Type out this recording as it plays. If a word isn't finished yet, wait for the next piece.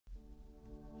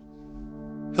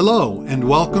Hello, and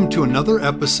welcome to another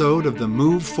episode of the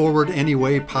Move Forward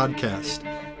Anyway podcast,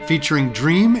 featuring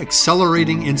dream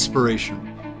accelerating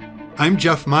inspiration. I'm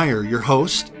Jeff Meyer, your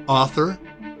host, author,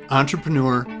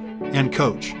 entrepreneur, and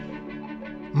coach.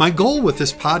 My goal with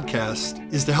this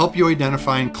podcast is to help you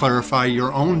identify and clarify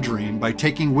your own dream by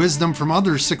taking wisdom from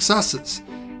others' successes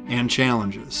and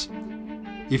challenges.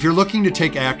 If you're looking to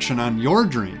take action on your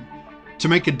dream, to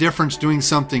make a difference doing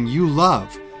something you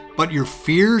love, but your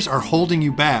fears are holding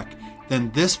you back, then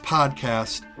this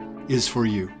podcast is for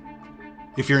you.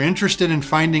 If you're interested in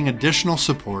finding additional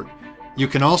support, you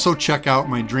can also check out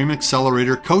my Dream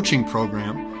Accelerator coaching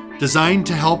program designed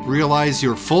to help realize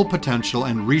your full potential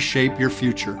and reshape your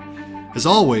future. As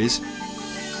always,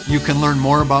 you can learn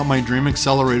more about my Dream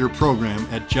Accelerator program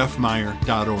at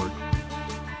jeffmeyer.org.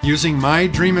 Using my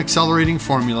Dream Accelerating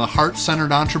formula,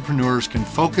 heart-centered entrepreneurs can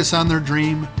focus on their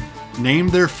dream, name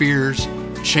their fears,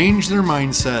 change their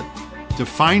mindset,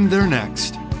 define their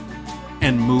next,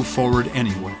 and move forward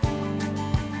anyway.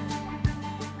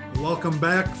 Welcome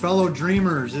back, fellow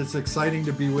dreamers. It's exciting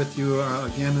to be with you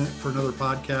again for another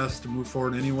podcast to Move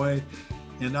Forward Anyway.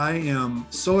 And I am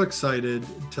so excited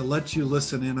to let you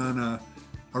listen in on a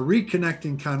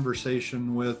reconnecting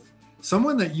conversation with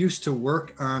someone that used to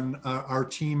work on our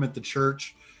team at the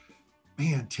church.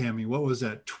 Man, Tami, what was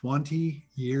that, 20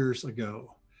 years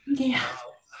ago? Yeah.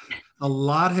 A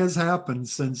lot has happened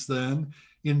since then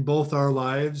in both our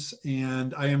lives,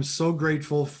 and I am so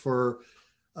grateful for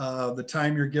the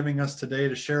time you're giving us today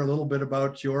to share a little bit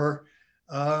about your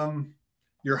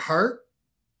heart,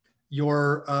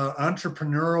 your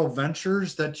entrepreneurial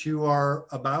ventures that you are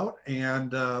about.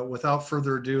 And without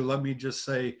further ado, let me just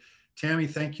say, Tami,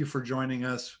 thank you for joining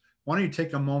us. Why don't you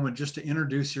take a moment just to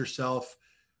introduce yourself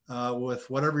with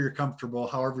whatever you're comfortable,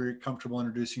 however you're comfortable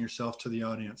introducing yourself to the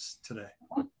audience today.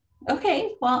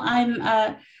 Okay. Well, I'm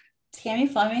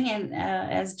Tami Fleming, and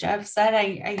as Jeff said,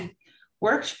 I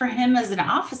worked for him as an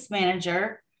office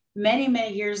manager many,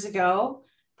 many years ago.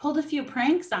 Pulled a few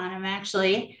pranks on him,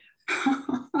 actually.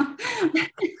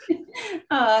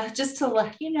 Just to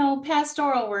let you know,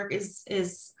 pastoral work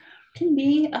can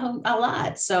be a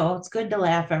lot. So it's good to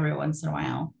laugh every once in a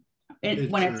while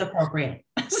when it's appropriate.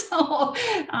 So,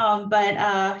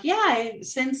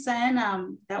 since then,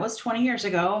 that was 20 years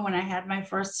ago when I had my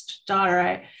first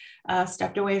daughter. I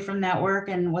stepped away from that work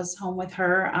and was home with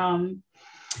her.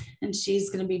 And she's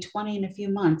going to be 20 in a few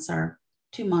months, or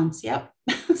 2 months. Yep.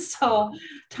 So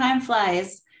time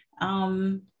flies.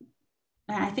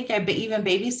 I think I even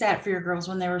babysat for your girls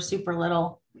when they were super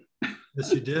little.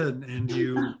 Yes, you did. And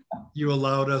you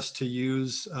allowed us to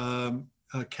use a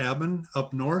cabin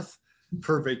up north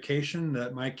for vacation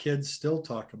that my kids still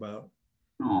talk about.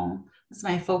 Oh, it's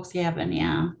my folks' cabin.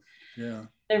 Yeah. Yeah.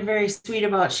 They're very sweet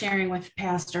about sharing with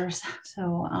pastors.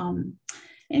 So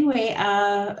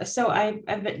so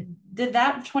I did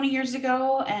that 20 years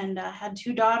ago and had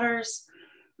 2 daughters,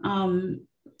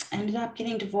 ended up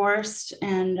getting divorced,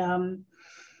 and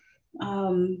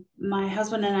my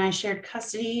husband and I shared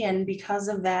custody. And because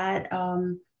of that,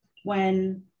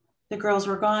 when the girls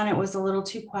were gone, it was a little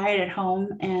too quiet at home.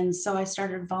 And so I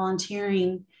started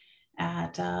volunteering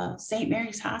at St.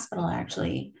 Mary's Hospital,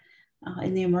 actually,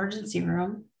 in the emergency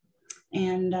room.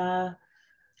 And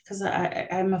because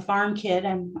I'm a farm kid,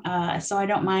 so I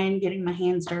don't mind getting my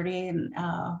hands dirty, and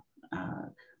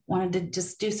wanted to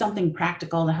just do something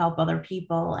practical to help other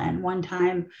people. And one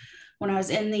time when I was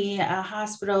in the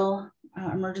hospital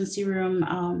emergency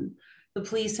room, the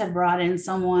police had brought in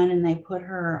someone and they put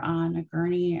her on a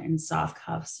gurney and soft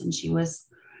cuffs, and she was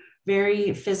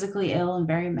very physically ill and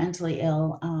very mentally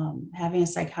ill, having a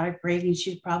psychotic break. And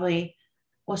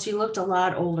she looked a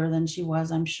lot older than she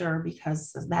was, I'm sure,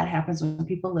 because that happens when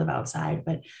people live outside,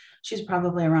 but she's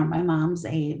probably around my mom's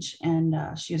age. And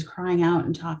she was crying out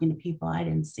and talking to people I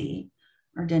didn't see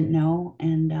or didn't know.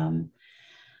 And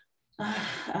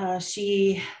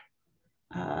she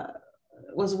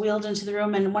was wheeled into the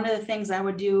room. And one of the things I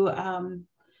would do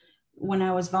when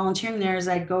I was volunteering there is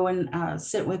I'd go and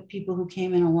sit with people who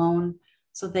came in alone,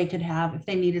 so they could have, if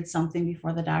they needed something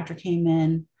before the doctor came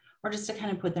in, or just to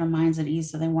kind of put their minds at ease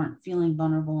so they weren't feeling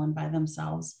vulnerable and by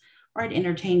themselves. Or I'd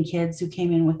entertain kids who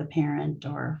came in with a parent,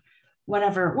 or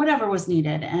whatever was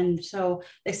needed. And so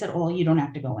they said, "Oh, you don't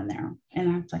have to go in there." And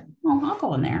I was like, "Oh, I'll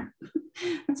go in there."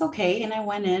 That's okay. And I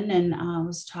went in and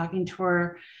was talking to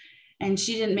her, and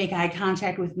she didn't make eye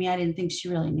contact with me. I didn't think she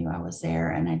really knew I was there.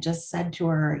 And I just said to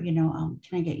her, can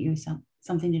I get you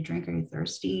something to drink? Are you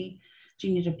thirsty? Do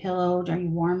you need a pillow? Are you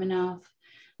warm enough?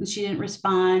 And she didn't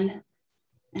respond.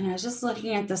 And I was just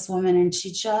looking at this woman, and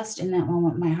she just, in that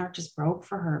moment, my heart just broke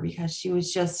for her, because she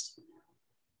was just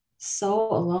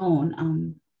so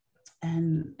alone.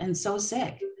 and so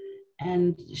sick.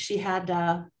 And she had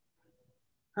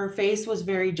her face was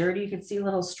very dirty. You could see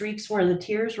little streaks where the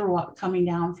tears were coming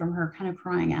down from her kind of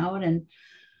crying out. And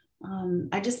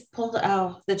I just pulled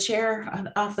the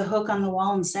chair off the hook on the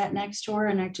wall and sat next to her.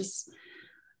 And I just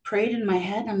prayed in my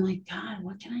head. I'm like, God,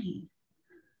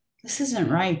 this isn't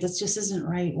right. This just isn't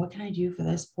right. What can I do for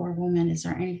this poor woman? Is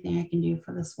there anything I can do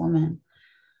for this woman?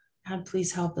 God,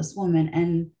 please help this woman.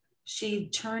 And she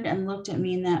turned and looked at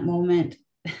me in that moment.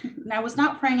 And I was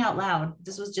not praying out loud.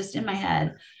 This was just in my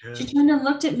head. Yeah. She turned and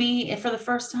looked at me for the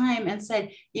first time and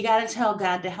said, you got to tell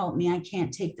God to help me. I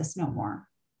can't take this no more.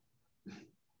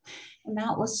 And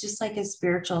that was just like a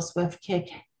spiritual swift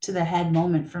kick to the head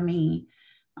moment for me.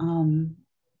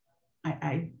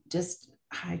 I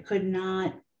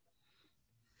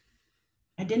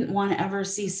didn't want to ever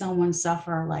see someone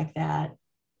suffer like that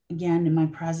again in my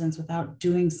presence without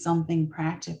doing something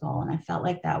practical. And I felt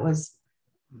like that was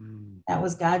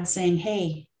God saying,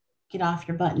 hey, get off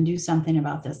your butt and do something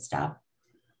about this. Stop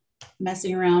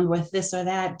messing around with this or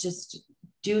that. Just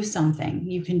do something.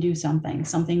 You can do something.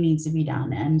 Something needs to be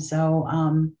done. And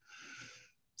so,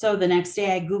 so the next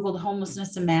day I Googled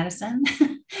homelessness in Madison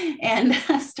and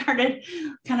started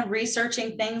kind of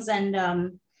researching things, and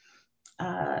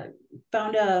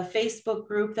found a Facebook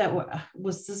group that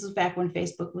this was back when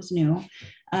Facebook was new,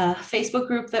 Facebook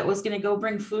group that was going to go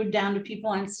bring food down to people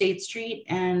on State Street.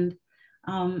 And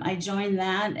I joined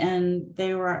that, and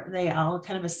they all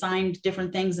kind of assigned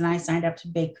different things, and I signed up to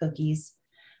bake cookies.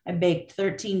 I baked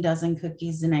 13 dozen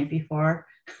cookies the night before,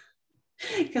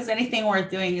 because anything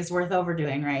worth doing is worth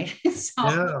overdoing, right? So,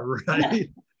 yeah, right.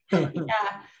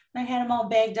 Yeah, I had them all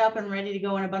bagged up and ready to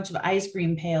go in a bunch of ice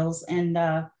cream pails, and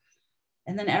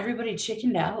then everybody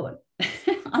chickened out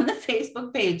on the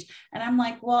Facebook page. And I'm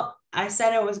like, well, I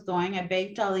said I was going. I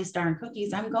baked all these darn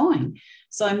cookies. I'm going.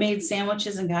 So I made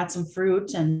sandwiches and got some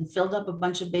fruit and filled up a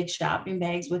bunch of big shopping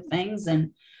bags with things,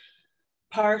 and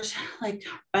parked like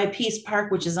by Peace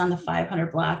Park, which is on the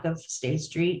 500 block of State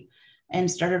Street, and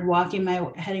started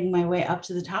heading my way up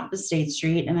to the top of State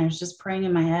Street. And I was just praying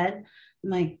in my head. I'm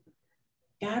like,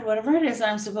 God, whatever it is that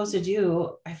I'm supposed to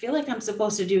do, I feel like I'm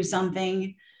supposed to do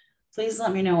something. Please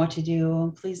let me know what to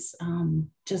do. Please, I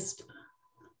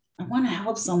want to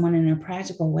help someone in a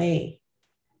practical way.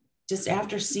 Just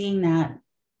after seeing that,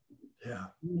 yeah,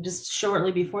 just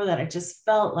shortly before that, I just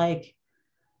felt like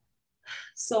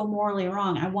so morally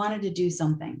wrong. I wanted to do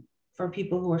something for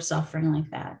people who are suffering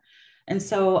like that. And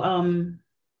so,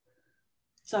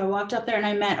 so I walked up there and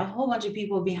I met a whole bunch of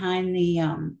people behind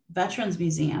the Veterans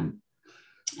Museum.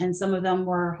 And some of them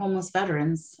were homeless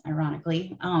veterans,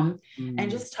 ironically, and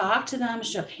just talked to them,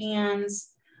 shook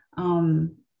hands,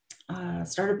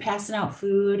 started passing out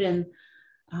food. And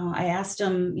I asked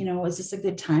them, is this a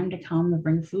good time to come to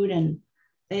bring food? And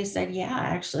they said, yeah,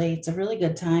 actually, it's a really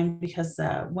good time, because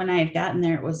when I had gotten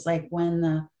there, it was like when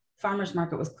the farmer's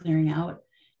market was clearing out.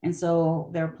 And so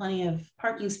there were plenty of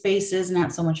parking spaces,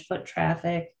 not so much foot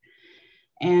traffic.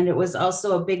 And it was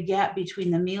also a big gap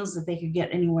between the meals that they could get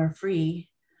anywhere free.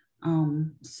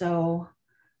 So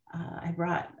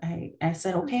I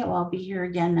said, okay, well, I'll be here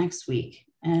again next week.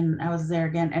 And I was there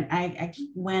again. And I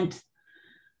went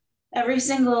every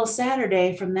single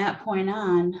Saturday from that point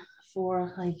on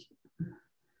for like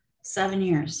 7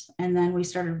 years. And then we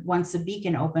started, once the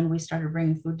Beacon opened, we started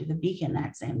bringing food to the Beacon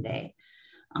that same day,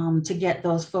 to get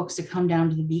those folks to come down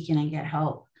to the Beacon and get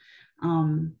help.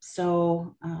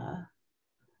 So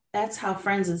that's how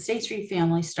Friends of the State Street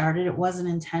family started. It wasn't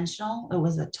intentional. It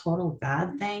was a total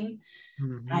God thing.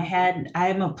 Mm-hmm.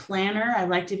 I'm a planner. I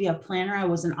like to be a planner. I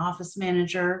was an office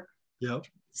manager. Yep.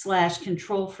 /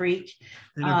 control freak.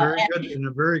 And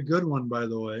a very good one, by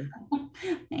the way.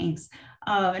 Thanks.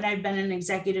 And I've been an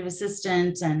executive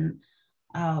assistant, and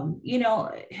so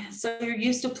you're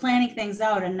used to planning things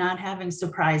out and not having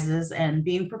surprises and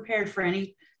being prepared for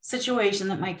any situation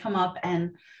that might come up.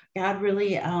 And God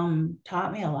really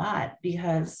taught me a lot,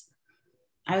 because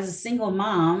I was a single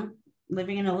mom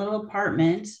living in a little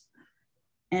apartment,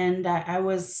 and I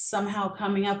was somehow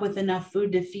coming up with enough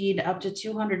food to feed up to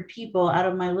 200 people out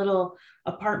of my little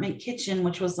apartment kitchen,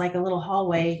 which was like a little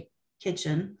hallway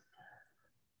kitchen.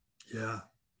 Yeah.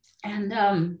 And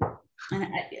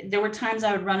there were times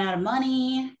I would run out of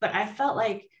money, but I felt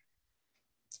like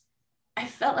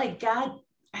God,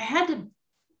 I had to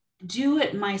do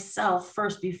it myself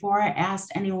first before I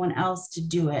asked anyone else to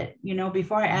do it.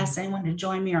 Before I asked anyone to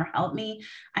join me or help me,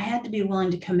 I had to be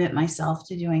willing to commit myself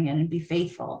to doing it and be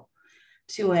faithful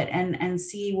to it and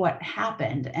see what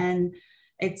happened. And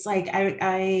it's like,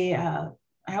 I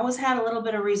always had a little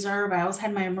bit of reserve. I always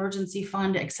had my emergency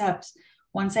fund, except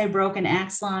once I broke an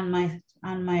axle on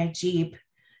my Jeep,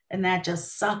 and that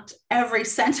just sucked every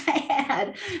cent I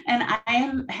had. And I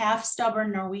am half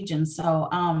stubborn Norwegian, so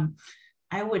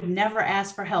I would never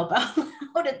ask for help out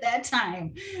loud at that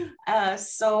time.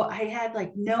 So I had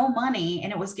like no money,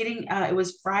 and it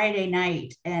was Friday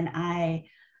night, and I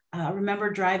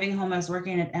remember driving home. I was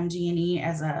working at MG&E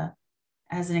as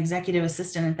an executive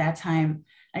assistant at that time.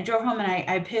 I drove home and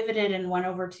I pivoted and went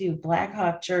over to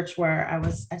Blackhawk Church where I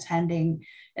was attending.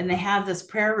 And they have this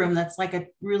prayer room that's like a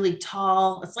really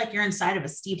tall, it's like you're inside of a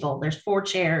steeple. There's 4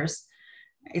 chairs.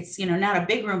 It's, not a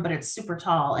big room, but it's super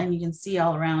tall and you can see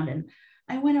all around. And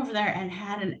I went over there and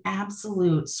had an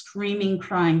absolute screaming,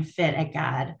 crying fit at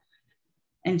God.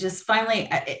 And just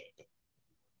finally,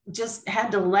 just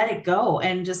had to let it go.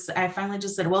 And I finally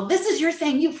just said, well, this is your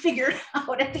thing. You figure it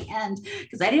out at the end.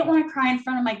 Because I didn't want to cry in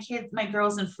front of my kids, my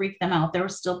girls, and freak them out. They were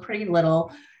still pretty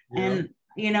little. Yeah.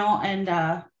 And,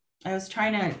 I was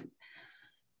trying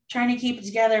to keep it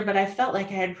together, but I felt like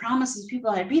I had promised these people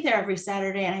I'd be there every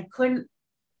Saturday, and I couldn't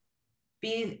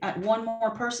be one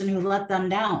more person who let them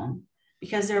down,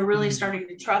 because they're really starting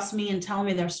to trust me and tell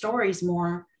me their stories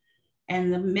more.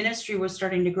 And the ministry was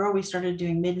starting to grow. We started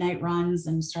doing midnight runs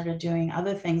and started doing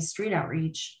other things, street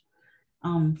outreach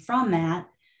from that.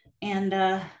 And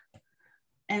I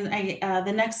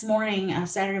the next morning,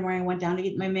 Saturday morning, I went down to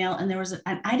get my mail, and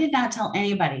I did not tell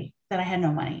anybody that I had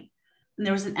no money. And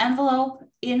there was an envelope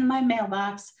in my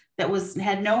mailbox that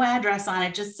had no address on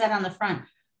it, just said on the front,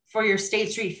 "For your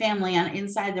State Street family." On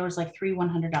inside, there was like 3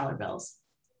 $100 bills.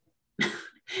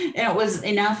 And it was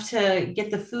enough to get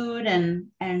the food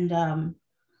and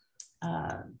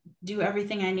do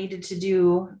everything I needed to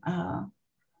do. I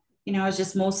was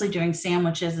just mostly doing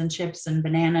sandwiches and chips and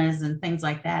bananas and things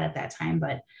like that at that time.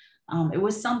 But it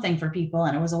was something for people,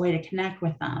 and it was a way to connect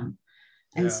with them.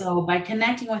 And so by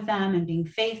connecting with them and being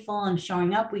faithful and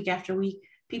showing up week after week,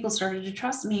 people started to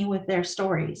trust me with their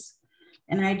stories.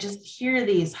 And I just hear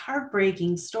these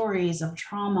heartbreaking stories of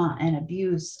trauma and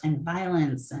abuse and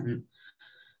violence. And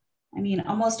I mean,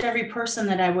 almost every person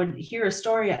that I would hear a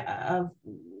story of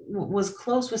was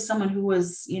close with someone who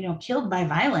was, killed by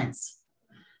violence.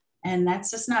 And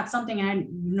that's just not something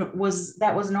that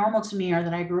was normal to me or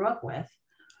that I grew up with.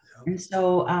 Yep. And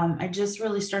so I just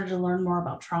really started to learn more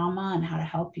about trauma and how to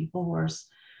help people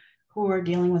who are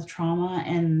dealing with trauma.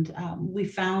 And we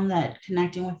found that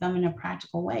connecting with them in a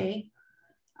practical way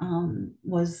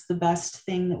was the best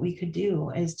thing that we could do,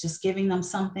 is just giving them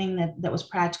something that was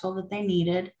practical that they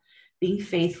needed, being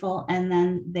faithful, and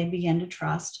then they began to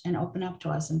trust and open up to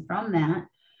us. And from that,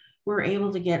 we're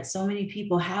able to get so many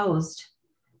people housed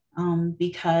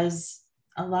because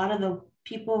a lot of the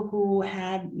people who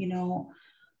had,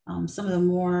 some of the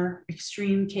more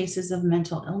extreme cases of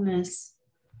mental illness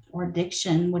or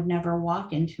addiction would never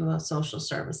walk into a social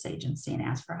service agency and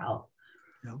ask for help.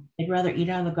 Yep. They'd rather eat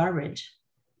out of the garbage.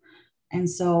 And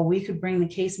so we could bring the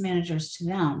case managers to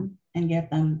them and get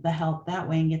them the help that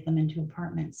way and get them into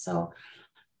apartments. So,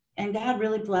 and God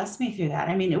really blessed me through that.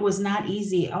 I mean, it was not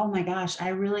easy. Oh my gosh, I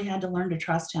really had to learn to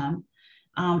trust him.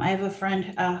 I have a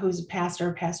friend who's a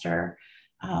pastor,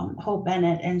 Hope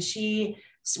Bennett, and she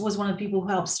was one of the people who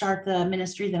helped start the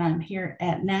ministry that I'm here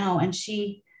at now. And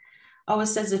she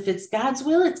always says, if it's God's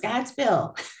will, it's God's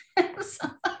bill. So,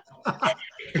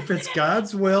 if it's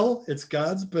God's will, it's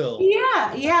God's bill.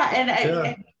 Yeah.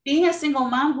 And being a single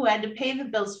mom who had to pay the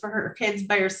bills for her kids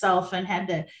by herself and had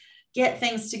to get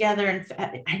things together. And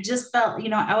I just felt,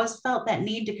 I always felt that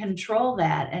need to control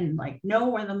that and like know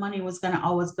where the money was going to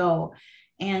always go.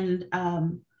 And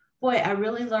boy, I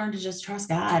really learned to just trust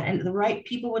God, and the right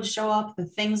people would show up. The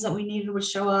things that we needed would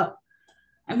show up.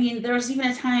 I mean, there was even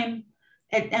a time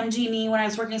at MG&E when I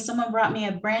was working, someone brought me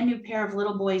a brand new pair of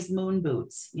little boys' moon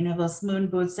boots, those moon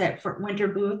boots for winter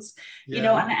boots, and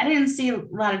I didn't see a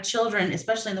lot of children,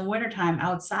 especially in the wintertime,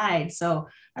 outside. So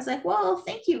I was like, well,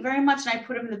 thank you very much. And I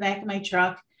put them in the back of my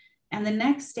truck. And the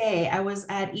next day I was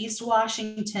at East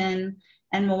Washington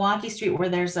and Milwaukee Street, where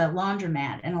there's a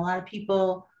laundromat, and a lot of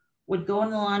people would go in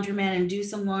the laundromat and do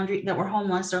some laundry that were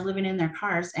homeless or living in their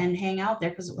cars and hang out there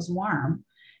because it was warm,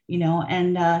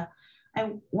 and I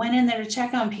went in there to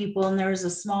check on people, and there was a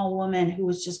small woman who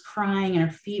was just crying and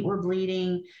her feet were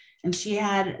bleeding, and she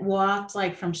had walked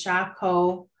like from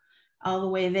Shopko all the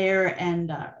way there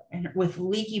and with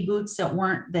leaky boots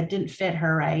that didn't fit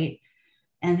her right,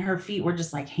 and her feet were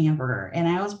just like hamburger. And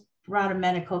I always brought a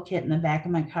medical kit in the back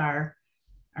of my car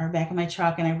or back of my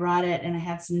truck, and I brought it, and I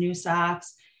had some new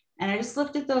socks, and I just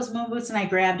looked at those moon boots and I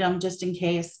grabbed them just in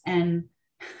case. And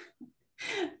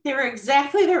They were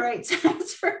exactly the right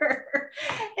size for her.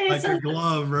 And Like it's a like,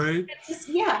 glove, right? it's just,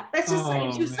 yeah, that's just like,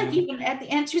 Oh she was like, man. even at the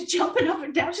end, she was jumping up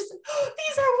and down. She's like, oh,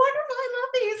 these are wonderful. I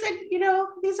love these.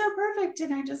 And, these are perfect.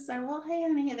 And I just said, well, hey,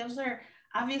 honey, those are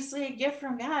obviously a gift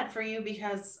from God for you,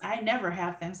 because I never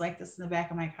have things like this in the back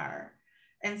of my car.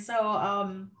 And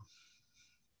so,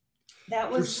 that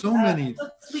There's was so many.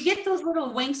 we get those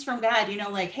little winks from God,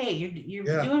 like, hey, you're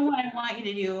Yeah. doing what I want you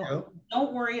to do. Yep.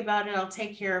 Don't worry about it. I'll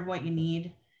take care of what you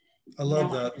need. I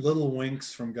love that, little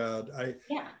winks from God.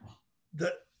 Yeah.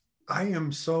 That I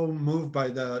am so moved by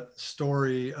that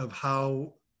story of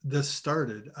how this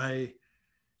started.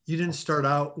 You didn't start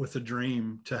out with a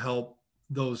dream to help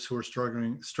those who are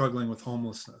struggling with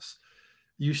homelessness.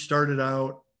 You started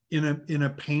out in a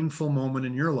painful moment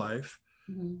in your life,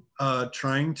 Mm-hmm.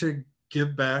 trying to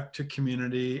give back to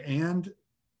community and do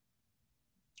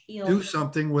Heal.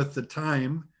 something with the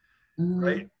time, Mm-hmm.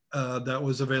 right? That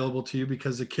was available to you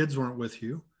because the kids weren't with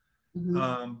you,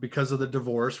 Mm-hmm. because of the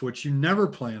divorce, which you never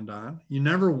planned on, you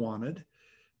never wanted,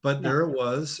 but No. there it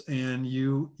was, and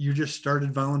you just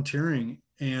started volunteering.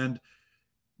 And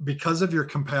because of your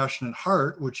compassionate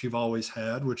heart, which you've always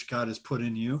had, which God has put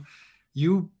in you,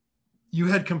 you you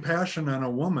had compassion on a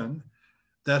woman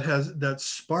that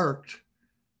sparked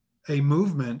a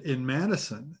movement in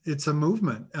Madison. It's a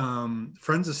movement.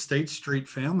 Friends of State Street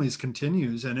Families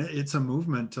continues, and it's a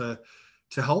movement to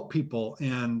help people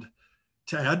and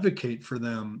to advocate for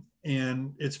them.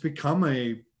 And it's become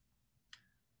a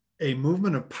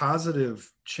movement of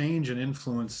positive change and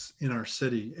influence in our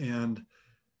city. And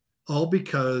all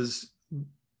because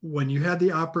when you had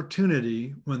the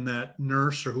opportunity, when that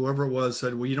nurse or whoever it was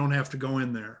said, well, you don't have to go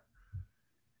in there,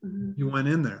 Mm-hmm. you went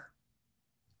in there.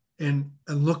 And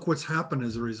look what's happened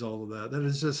as a result of that. That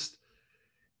is just,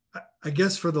 I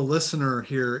guess for the listener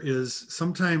here is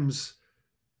sometimes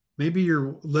maybe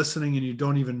you're listening and you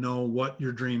don't even know what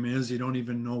your dream is. You don't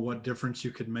even know what difference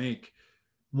you could make.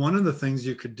 One of the things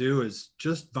you could do is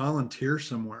just volunteer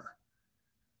somewhere.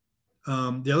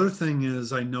 The other thing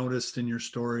is I noticed in your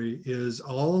story is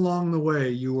all along the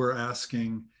way you were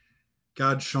asking,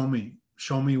 God, show me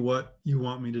what you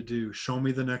want me to do. Show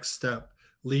me the next step.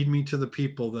 Lead me to the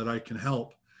people that I can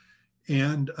help.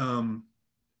 And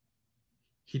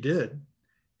he did.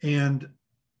 And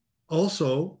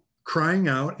also crying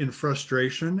out in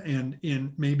frustration and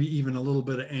in maybe even a little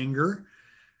bit of anger.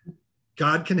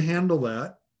 God can handle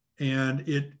that. And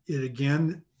it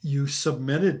again, you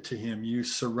submitted to him, you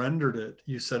surrendered it.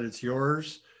 You said, it's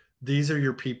yours. These are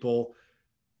your people.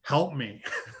 Help me.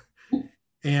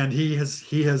 And he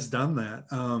has done that.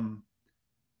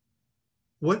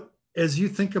 What, as you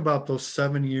think about those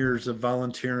 7 years of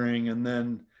volunteering and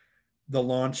then the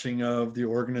launching of the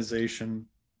organization,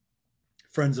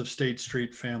 Friends of State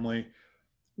Street Family,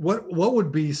 what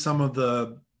would be some of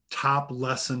the top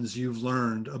lessons you've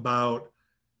learned about,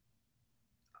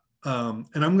 and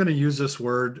I'm going to use this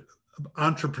word,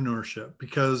 entrepreneurship,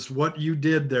 because what you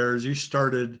did there is you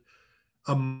started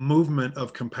a movement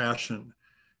of compassion.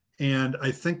 And I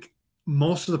think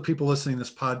most of the people listening to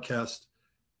this podcast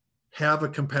have a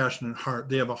compassionate heart.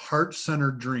 They have a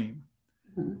heart-centered dream.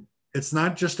 Mm-hmm. It's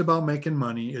not just about making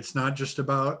money. It's not just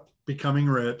about becoming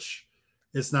rich.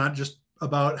 It's not just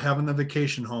about having the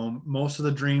vacation home. Most of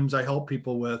the dreams I help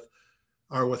people with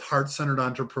are with heart-centered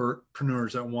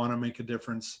entrepreneurs that want to make a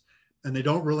difference. And they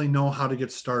don't really know how to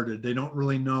get started. They don't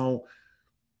really know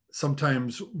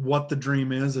sometimes what the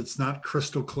dream is. It's not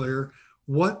crystal clear.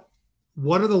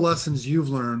 What are the lessons you've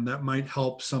learned that might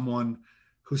help someone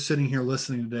who's sitting here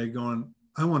listening today going,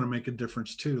 I want to make a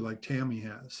difference too, like Tami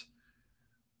has?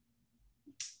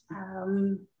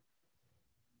 Um,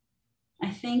 I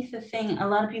think the thing a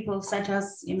lot of people have said to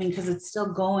us, I mean, because it's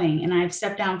still going, and I've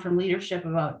stepped down from leadership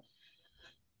about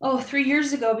 3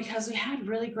 years ago, because we had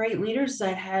really great leaders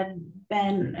that had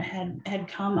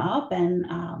come up,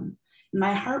 and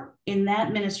my heart in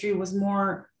that ministry was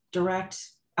more direct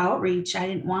outreach. I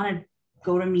didn't want to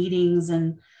go to meetings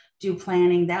and do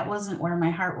planning. That wasn't where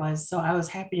my heart was. So I was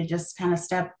happy to just kind of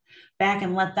step back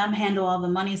and let them handle all the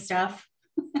money stuff.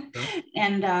 Yep.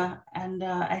 And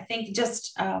I think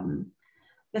just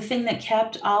the thing that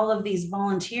kept all of these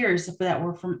volunteers that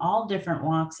were from all different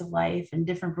walks of life and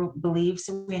different beliefs.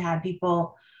 We had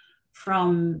people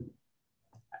from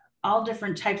all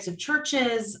different types of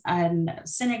churches and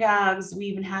synagogues. We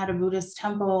even had a Buddhist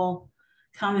temple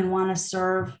come and want to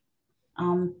serve,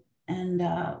 and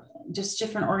just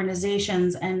different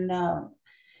organizations. And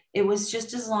it was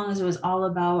just, as long as it was all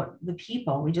about the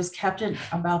people, we just kept it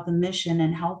about the mission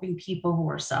and helping people who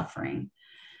were suffering.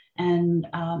 And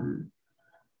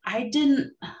I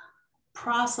didn't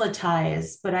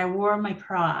proselytize, but I wore my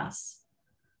cross.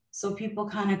 so people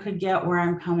kind of could get where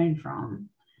I'm coming from.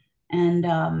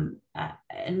 And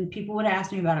people would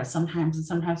ask me about it sometimes, and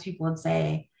sometimes people would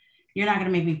say, "You're not going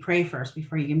to make me pray first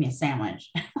before you give me a sandwich."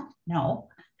 No,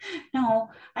 no,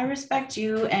 I respect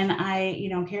you, and I,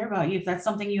 care about you. If that's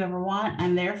something you ever want,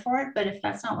 I'm there for it. But if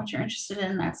that's not what you're interested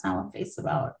in, that's not what faith's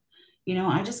about.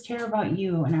 I just care about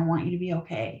you, and I want you to be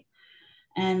okay.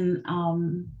 And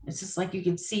it's just like you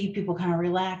could see people kind of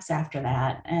relax after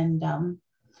that. And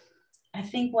I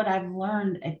think what I've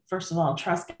learned, first of all,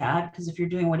 trust God, because if you're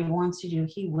doing what He wants you to do,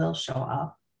 He will show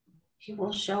up. He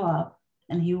will show up,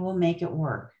 and He will make it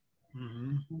work.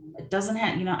 Mm-hmm. It doesn't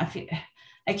have,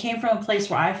 I came from a place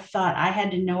where I thought I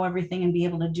had to know everything and be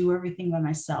able to do everything by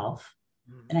myself.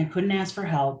 Mm-hmm. And I couldn't ask for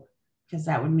help because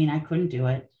that would mean I couldn't do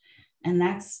it. And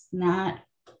that's not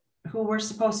who we're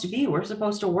supposed to be. We're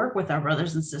supposed to work with our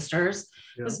brothers and sisters,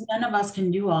 because none of us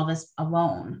can do all this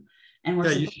alone. And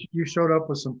you showed up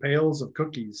with some pails of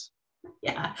cookies.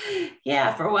 Yeah.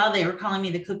 For a while, they were calling me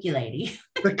the cookie lady.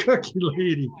 The cookie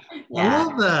lady. Yeah. I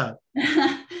love that.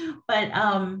 But,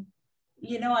 I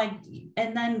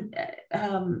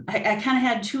kind of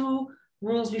had two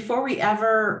rules before we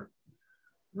ever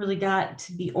really got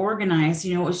to be organized.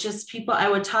 It was just people. I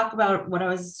would talk about what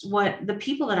the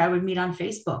people that I would meet on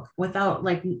Facebook without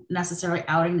like necessarily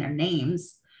outing their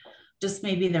names, just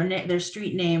maybe their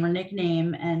street name or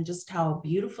nickname, and just how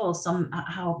beautiful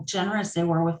how generous they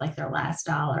were with like their last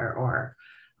dollar, or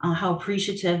how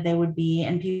appreciative they would be.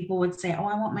 And people would say, "Oh,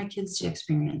 I want my kids to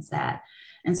experience that."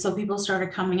 And so people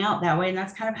started coming out that way. And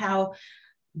that's kind of how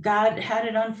God had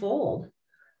it unfold.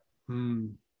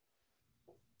 And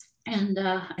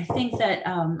I think that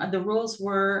the rules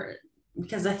were,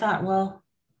 because I thought, well,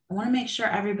 I want to make sure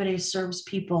everybody serves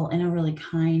people in a really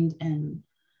kind and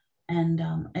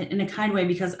in a kind way,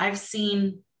 because I've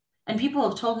seen, and people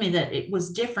have told me that it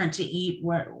was different to eat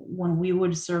when we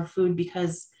would serve food,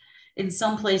 because in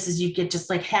some places you get just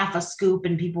like half a scoop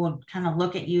and people would kind of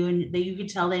look at you and you could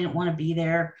tell they didn't want to be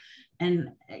there.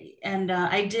 And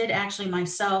I did actually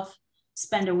myself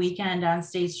spend a weekend on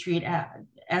State Street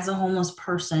as a homeless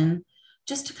person,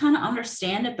 just to kind of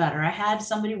understand it better. I had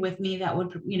somebody with me that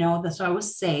would, so I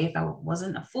was safe. I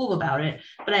wasn't a fool about it,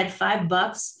 but I had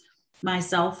 $5, my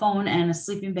cell phone, and a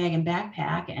sleeping bag and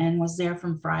backpack, and was there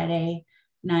from Friday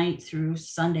night through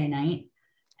Sunday night.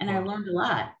 And I learned a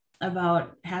lot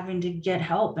about having to get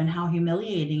help and how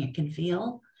humiliating it can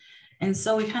feel. And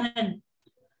so we kind of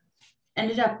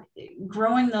ended up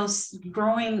growing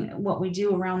what we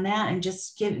do around that, and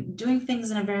just doing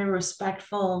things in a very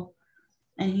respectful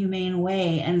and humane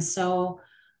way. And so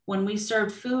when we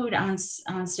served food on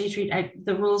State Street,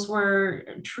 the rules were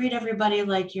treat everybody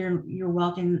like you're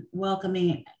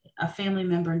welcoming a family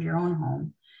member into your own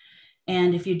home.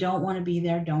 And if you don't want to be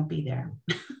there, don't be there,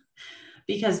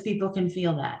 because people can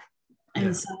feel that.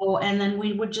 And so, and then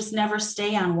we would just never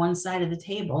stay on one side of the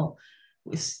table.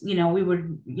 We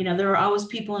would, there were always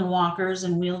people in walkers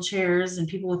and wheelchairs and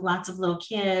people with lots of little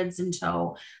kids in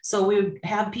tow. So we would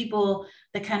have people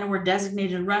that kind of were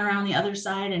designated to run around the other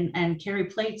side and carry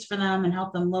plates for them and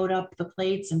help them load up the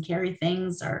plates and carry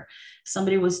things. Or if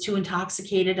somebody was too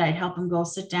intoxicated, I'd help them go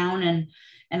sit down, and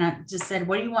I just said,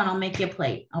 "What do you want? I'll make you a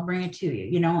plate. I'll bring it to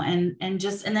you," and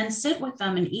then sit with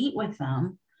them and eat with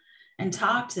them and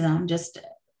talk to them, just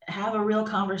have a real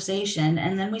conversation.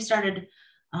 And then we started,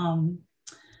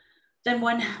 then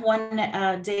one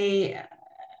day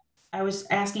I was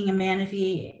asking a man if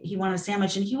he wanted a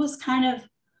sandwich, and he was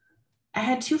I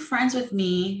had two friends with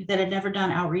me that had never done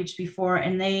outreach before,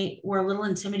 and they were a little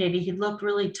intimidated. He looked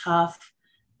really tough,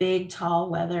 big,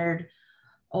 tall, weathered,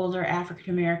 older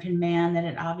African-American man that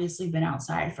had obviously been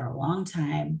outside for a long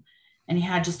time. And he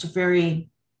had just a very,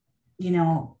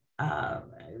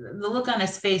 the look on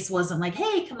his face wasn't like,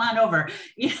 "Hey, come on over,"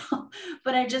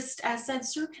 but I said,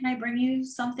 "Sir, can I bring you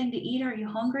something to eat? Are you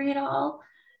hungry at all?"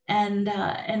 And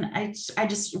I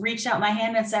just reached out my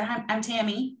hand and said, I'm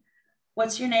Tami.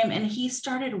 What's your name?" And he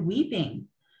started weeping.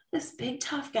 This big,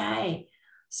 tough guy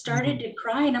started to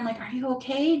cry. And I'm like, "Are you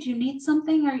okay? Do you need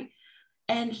something?"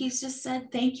 And he's just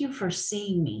said, "Thank you for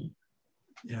seeing me."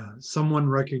 Yeah. Someone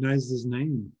recognized his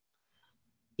name.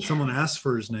 Someone asked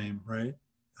for his name, right?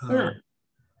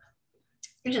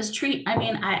 You just treat,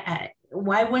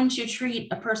 why wouldn't you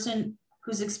treat a person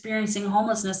who's experiencing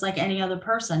homelessness like any other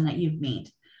person that you'd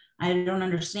meet? I don't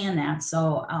understand that.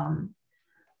 So,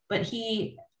 but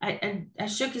I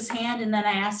shook his hand, and then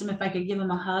I asked him if I could give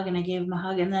him a hug, and I gave him a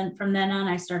hug. And then from then on,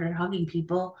 I started hugging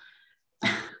people.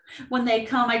 When they'd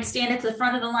come, I'd stand at the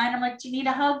front of the line. I'm like, "Do you need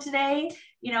a hug today?"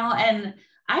 And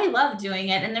I love doing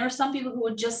it. And there were some people who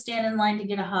would just stand in line to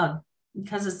get a hug,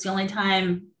 because it's the only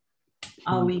time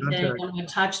all human we did, contact. anyone would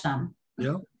touch them.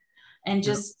 Yeah. And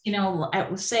Yeah. just, I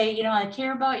would say, I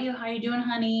care about you. How you doing,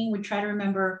 honey? We try to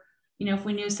remember, if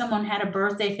we knew someone had a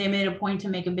birthday, if they made a point to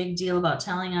make a big deal about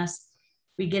telling us,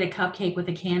 we'd get a cupcake with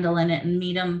a candle in it and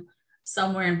meet them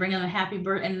somewhere and bring them a happy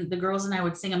birthday. And the girls and I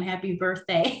would sing them happy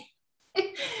birthday.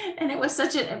 And it was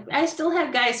I still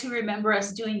have guys who remember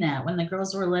us doing that when the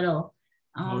girls were little.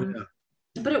 Oh yeah.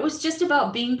 But it was just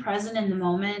about being present in the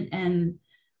moment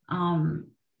um,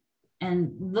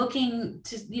 and looking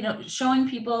to, showing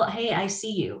people, hey, I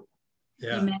see you. You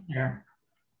Yeah. matter,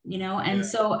 and Yeah.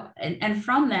 so, and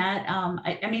from that,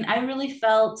 I really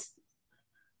felt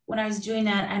when I was doing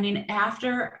that,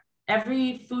 after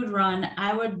every food run,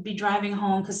 I would be driving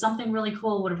home because something really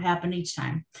cool would have happened each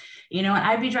time, and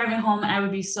I'd be driving home and I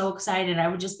would be so excited. I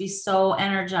would just be so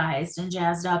energized and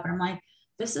jazzed up. And I'm like,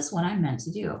 this is what I'm meant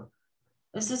to do.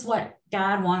 This is what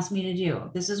God wants me to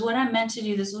do. This is what I'm meant to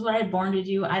do. This is what I'm born to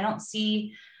do. I don't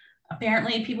see,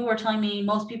 apparently people were telling me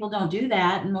most people don't do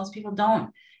that. And most people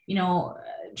don't,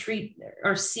 treat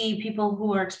or see people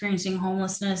who are experiencing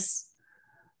homelessness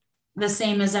the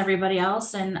same as everybody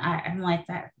else. And I'm like,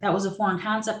 that was a foreign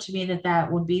concept to me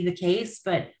that would be the case,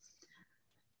 but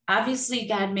obviously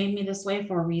God made me this way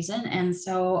for a reason. And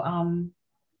so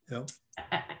Yep.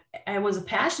 I was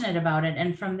passionate about it.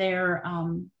 And from there,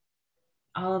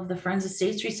 all of the Friends of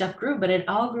State Street stuff grew, but it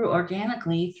all grew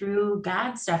organically through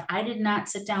God stuff. I did not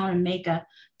sit down and make a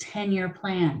 10-year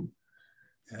plan,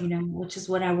 which is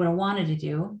what I would have wanted to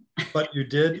do. But you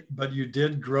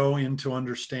did grow into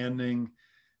understanding.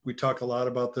 We talk a lot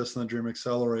about this in the Dream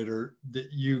Accelerator,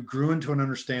 that you grew into an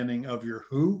understanding of your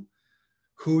who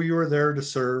you were there to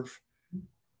serve,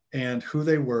 and who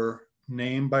they were,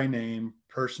 name by name,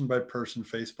 person by person,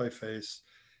 face by face.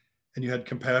 And you had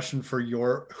compassion for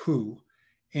your who,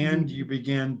 and you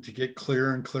began to get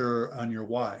clearer and clearer on your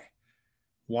why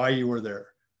you were there,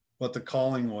 what the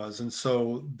calling was. And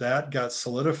so that got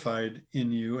solidified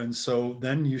in you. And so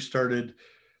then you started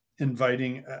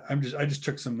inviting, I just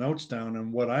took some notes down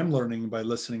on what I'm learning by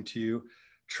listening to you.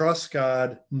 Trust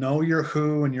God, know your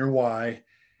who and your why.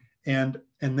 And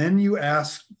then you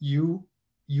asked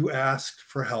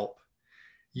for help.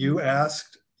 You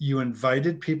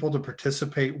invited people to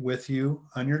participate with you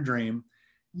on your dream.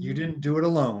 You didn't do it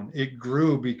alone. It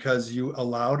grew because you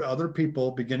allowed other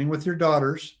people, beginning with your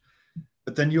daughters,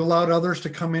 but then you allowed others to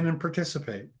come in and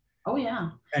participate. Oh yeah.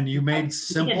 And you made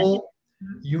simple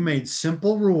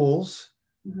rules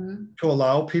to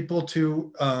allow people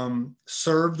to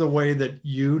serve the way that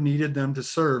you needed them to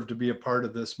serve to be a part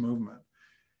of this movement.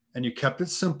 And you kept it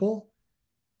simple.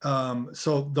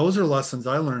 So those are lessons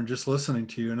I learned just listening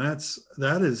to you. And that's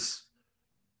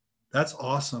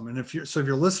awesome. And if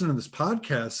you're listening to this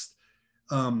podcast,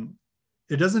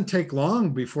 it doesn't take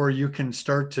long before you can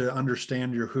start to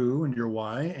understand your who and your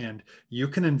why, and you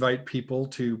can invite people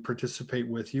to participate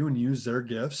with you and use their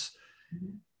gifts,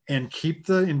 and keep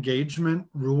the engagement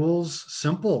rules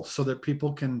simple so that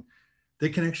they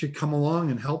can actually come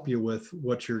along and help you with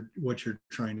what you're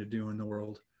trying to do in the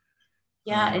world.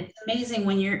 Yeah, it's amazing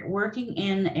when you're working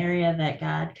in an area that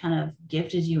God kind of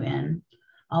gifted you in,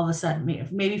 all of a sudden,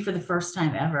 maybe for the first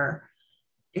time ever.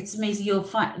 It's amazing. You'll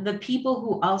find the people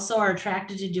who also are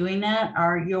attracted to doing that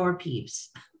are your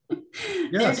peeps.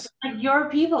 They're just like your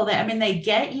people they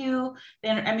get you.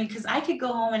 Then, because I could go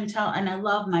home and I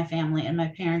love my family and my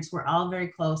parents were all very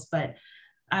close, but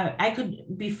I could,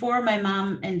 before my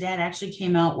mom and dad actually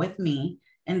came out with me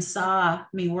and saw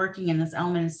me working in this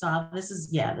element and saw this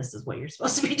is what you're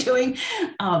supposed to be doing.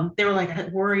 They were like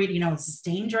worried, this is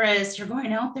dangerous. You're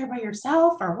going out there by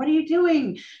yourself, or what are you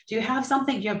doing? Do you have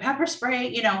something? Do you have pepper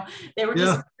spray? They were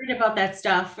just worried about that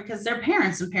stuff because they're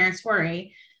parents and parents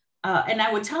worry. And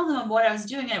I would tell them what I was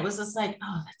doing. And it was just like,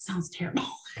 oh, that sounds terrible.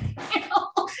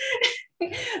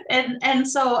 And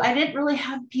so I didn't really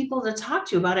have people to talk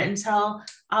to about it until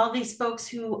all these folks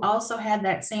who also had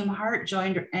that same heart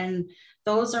joined, and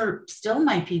those are still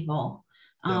my people.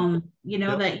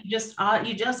 That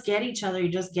you just get each other, you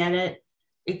just get it.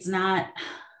 It's not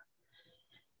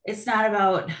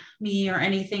about me or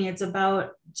anything. It's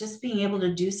about just being able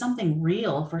to do something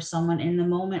real for someone in the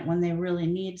moment when they really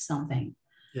need something.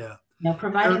 Yeah.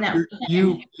 Providing that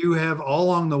you have all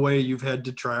along the way, you've had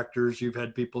detractors, you've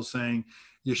had people saying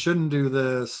you shouldn't do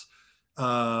this.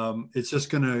 It's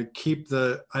just going to keep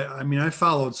I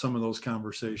followed some of those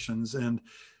conversations, and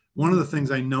one of the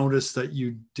things I noticed that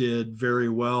you did very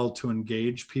well to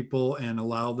engage people and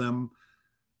allow them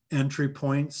entry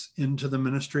points into the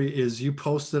ministry is you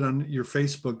posted on your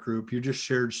Facebook group, you just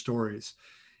shared stories,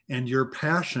 and your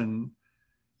passion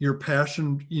your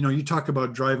passion, you talk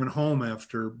about driving home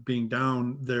after being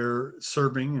down there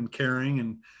serving and caring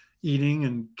and eating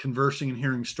and conversing and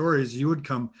hearing stories.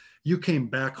 You came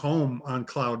back home on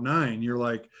cloud nine. You're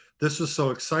like, this was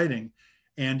so exciting.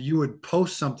 And you would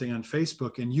post something on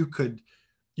Facebook and you could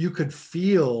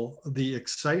feel the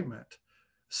excitement.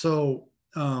 So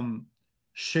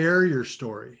share your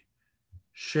story,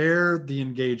 share the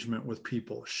engagement with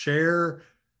people, share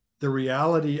the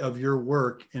reality of your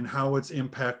work and how it's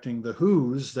impacting the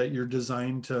who's that you're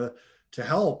designed to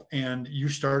help. And you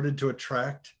started to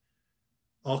attract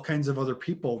all kinds of other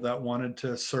people that wanted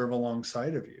to serve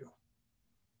alongside of you.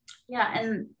 Yeah.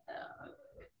 And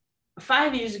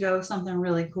 5 years ago, something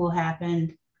really cool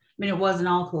happened. I mean, it wasn't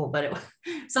all cool, but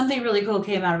something really cool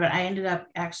came out of it. I ended up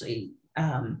actually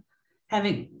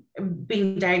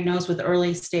being diagnosed with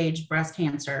early stage breast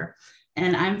cancer.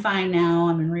 And I'm fine now.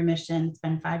 I'm in remission. It's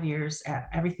been 5 years.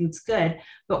 Everything's good.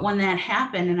 But when that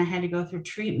happened and I had to go through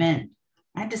treatment,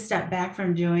 I had to step back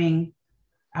from doing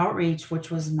outreach, which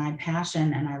was my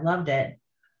passion, and I loved it.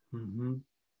 Mm-hmm.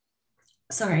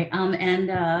 Sorry.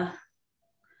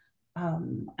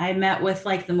 I met with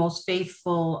like the most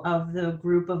faithful of the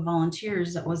group of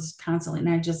volunteers that was constantly, and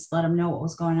I just let them know what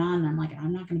was going on. And I'm like,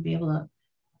 I'm not going to be able to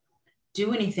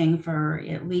do anything for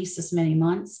at least this many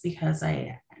months because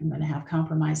I'm going to have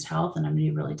compromised health and I'm going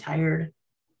to be really tired.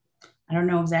 I don't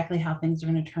know exactly how things are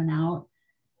going to turn out.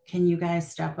 Can you guys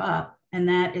step up? And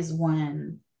that is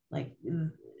when like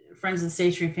Friends of the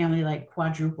State Street family like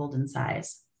quadrupled in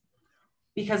size.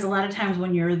 Because a lot of times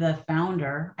when you're the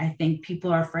founder, I think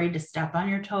people are afraid to step on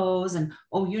your toes and,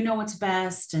 oh, you know what's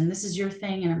best and this is your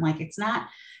thing. And I'm like, it's not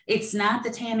the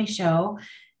Tami show.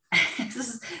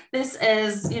 this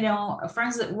is,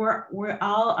 friends that we're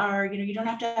all are, you don't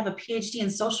have to have a PhD in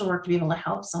social work to be able to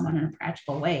help someone in a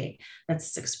practical way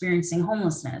that's experiencing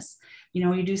homelessness.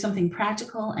 You do something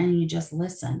practical and you just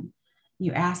listen.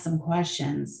 You ask them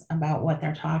questions about what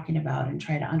they're talking about and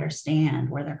try to understand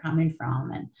where they're coming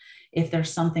from. And if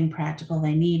there's something practical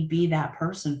they need, be that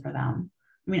person for them.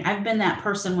 I mean, I've been that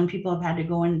person when people have had to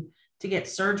go in to get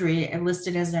surgery and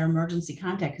listed as their emergency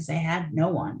contact because they had no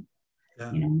one.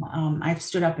 Yeah. I've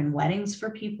stood up in weddings for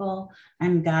people.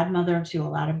 I'm godmother to a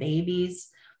lot of babies.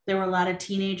 There were a lot of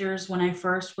teenagers when I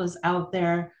first was out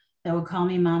there that would call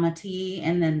me Mama T.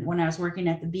 And then when I was working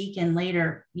at the Beacon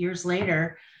years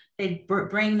later, they'd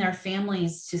bring their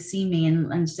families to see me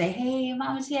and say, "Hey,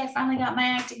 Mama T, I finally got my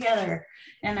act together.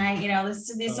 And this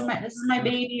is my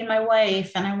baby and my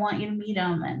wife, and I want you to meet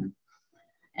them."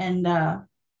 And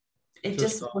it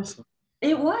just awesome.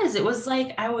 it was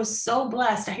like, I was so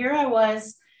blessed. Here I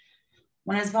was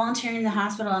when I was volunteering in the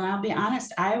hospital. And I'll be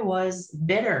honest, I was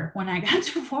bitter when I got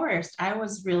divorced. I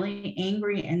was really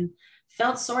angry and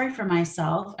felt sorry for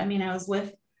myself. I mean, I was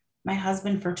with my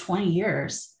husband for 20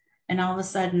 years and all of a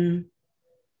sudden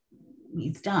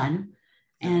he's done,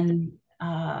 and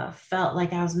felt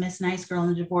like I was Miss Nice Girl in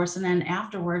the divorce. And then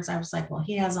afterwards I was like, well,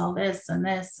 he has all this and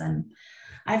this, and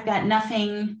I've got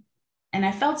nothing. And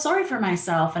I felt sorry for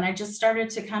myself. And I just started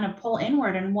to kind of pull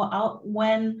inward. And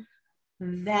when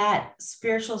that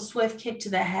spiritual swift kick to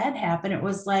the head happened, it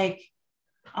was like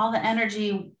all the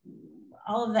energy,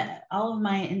 all of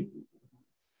my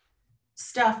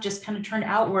stuff just kind of turned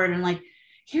outward. And like,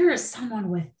 here is someone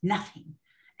with nothing,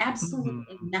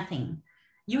 absolutely nothing.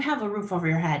 You have a roof over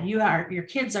your head. Your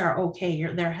kids are okay.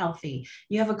 They're healthy.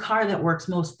 You have a car that works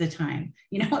most of the time.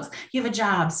 You have a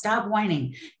job. Stop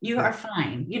whining. You are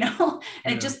fine. And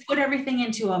it just put everything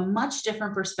into a much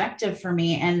different perspective for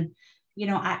me. And,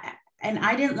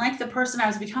 I didn't like the person I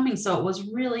was becoming. So it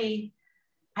was really,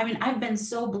 I mean, I've been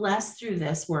so blessed through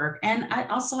this work. And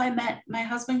I met my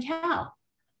husband, Cal.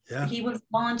 Yeah. He was a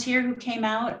volunteer who came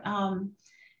out,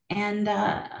 and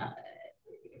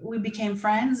we became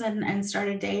friends and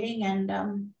started dating.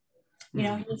 And,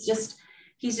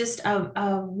 he's just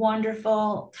a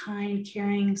wonderful, kind,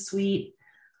 caring, sweet,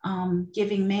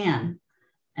 giving man.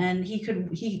 And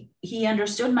he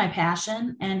understood my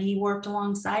passion and he worked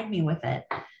alongside me with it.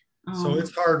 So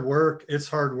it's hard work. It's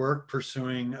hard work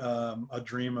pursuing a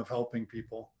dream of helping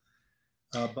people.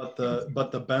 But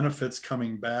the benefits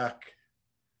coming back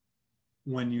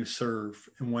when you serve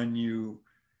and when you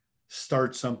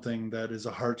start something that is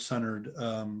a heart-centered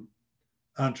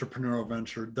entrepreneurial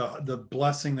venture, the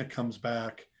blessing that comes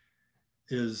back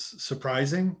is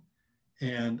surprising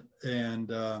and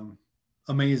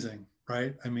amazing,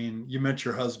 right? I mean, you met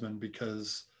your husband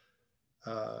because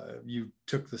you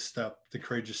took the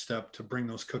courageous step to bring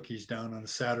those cookies down on a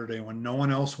Saturday when no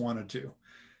one else wanted to.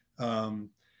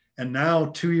 And now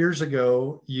 2 years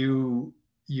ago, you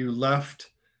left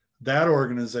that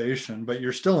organization, but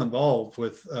you're still involved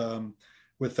with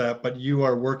with that, but you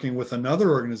are working with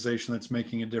another organization that's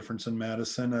making a difference in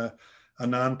Madison, a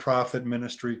nonprofit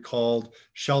ministry called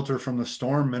Shelter from the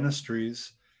Storm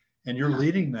Ministries, and you're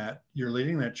leading that. You're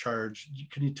leading that charge.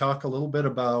 Can you talk a little bit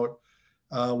about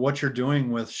what you're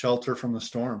doing with Shelter from the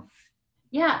Storm?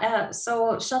 Yeah,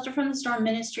 so Shelter from the Storm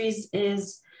Ministries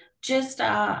is just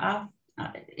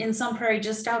in Sun Prairie,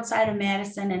 just outside of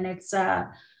Madison, and it's a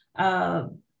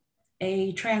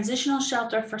transitional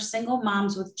shelter for single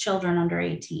moms with children under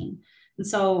 18. And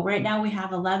so right now we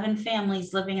have 11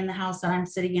 families living in the house that I'm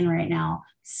sitting in right now.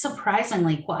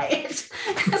 Surprisingly quiet.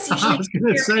 I was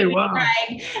going to say, wow,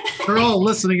 they're all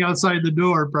listening outside the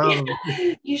door, probably.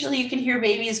 Yeah. Usually you can hear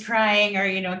babies crying, or,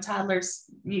 you know, toddlers.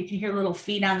 You can hear little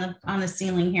feet on the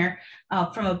ceiling here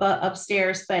from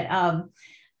upstairs. But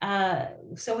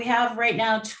so we have right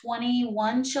now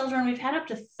 21 children. We've had up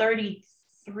to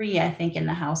 33, I think, in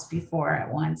the house before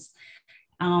at once.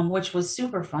 Which was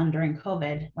super fun during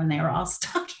COVID when they were all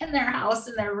stuck in their house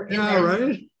and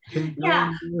right.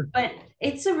 Yeah, but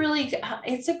it's a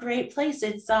great place.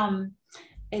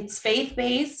 It's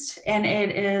faith-based, and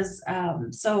it is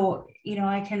so, you know,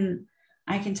 I can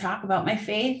talk about my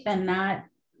faith and not,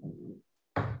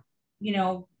 you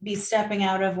know, be stepping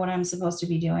out of what I'm supposed to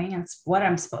be doing. It's what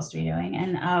I'm supposed to be doing.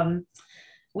 And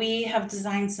we have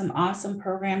designed some awesome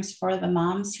programs for the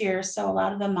moms here. So a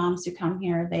lot of the moms who come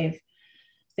here, they've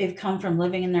come from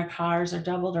living in their cars, or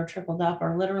doubled or tripled up,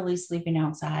 or literally sleeping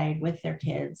outside with their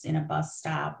kids in a bus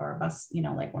stop, or a bus, you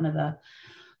know, like one of the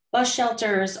bus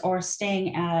shelters, or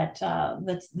staying at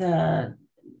the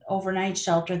overnight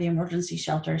shelter, the emergency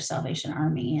shelter, Salvation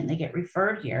Army, and they get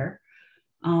referred here.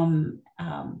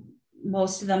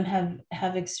 Most of them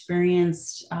have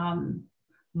experienced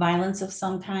violence of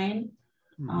some kind.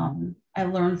 I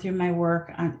learned through my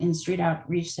work in street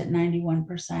outreach that 91%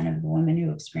 of the women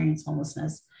who experience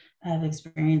homelessness have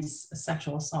experienced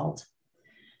sexual assault.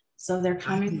 So they're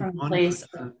coming from a place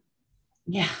of,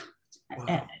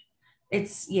 wow.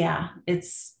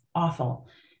 It's awful.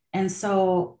 And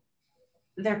so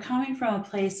they're coming from a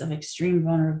place of extreme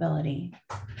vulnerability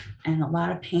and a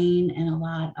lot of pain and a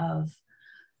lot of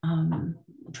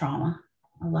trauma.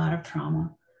 A lot of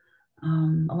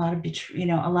a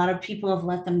lot of people have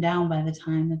let them down by the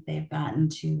time that they've gotten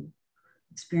to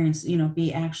experience, you know,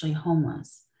 be actually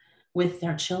homeless with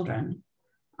their children.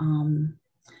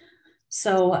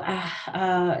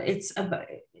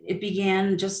 It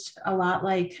began just a lot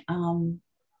like how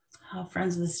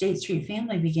Friends of the State Street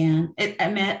Family began.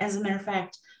 As a matter of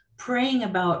fact, praying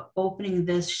about opening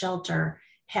this shelter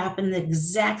happened the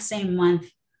exact same month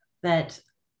that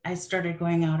I started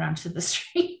going out onto the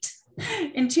street.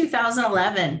 In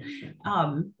 2011.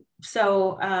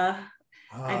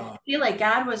 I feel like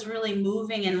God was really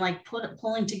moving and like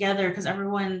pulling together, because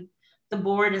the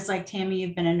board is like, Tami,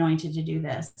 you've been anointed to do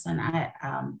this. And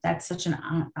that's such an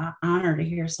honor to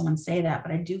hear someone say that,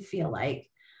 but I do feel like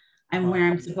I'm where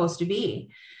I'm supposed to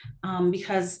be.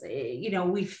 Because, you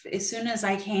know, as soon as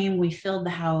I came, we filled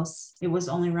the house. It was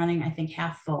only running, I think,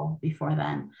 half full before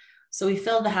then. So we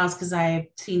filled the house because I've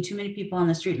seen too many people on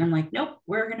the street, and I'm like, nope,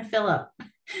 we're going to fill up.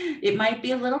 It might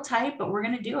be a little tight, but we're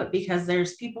going to do it because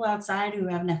there's people outside who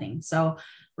have nothing. So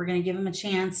we're going to give them a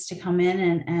chance to come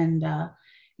in and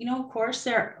you know, of course,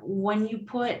 when you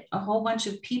put a whole bunch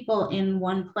of people in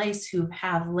one place who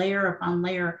have layer upon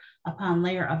layer upon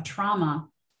layer of trauma,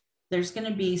 there's going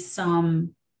to be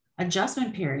some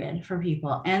adjustment period for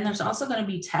people. And there's also going to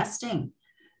be testing.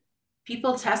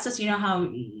 People test us, you know, how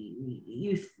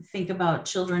you think about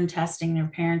children testing their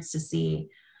parents to see,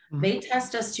 they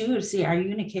test us too, to see, are you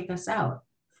going to kick us out?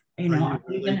 You know,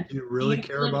 do you really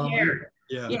care about me?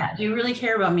 Yeah. Do you really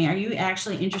care about me? Are you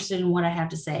actually interested in what I have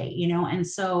to say? You know, and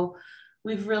so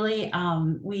we've really,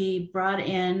 we brought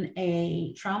in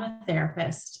a trauma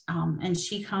therapist, and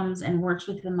she comes and works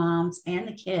with the moms and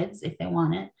the kids if they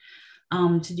want it,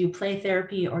 to do play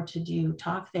therapy or to do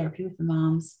talk therapy with the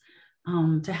moms.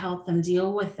 To help them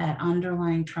deal with that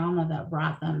underlying trauma that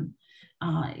brought them,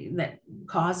 that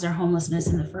caused their homelessness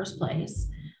in the first place,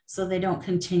 so they don't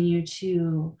continue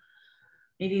to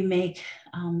maybe make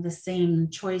the same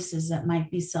choices that might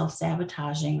be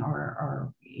self-sabotaging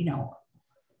or, you know,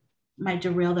 might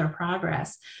derail their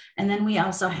progress. And then we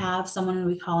also have someone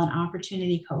we call an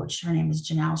opportunity coach. Her name is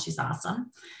Janelle. She's awesome.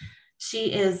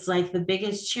 She is like the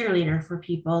biggest cheerleader for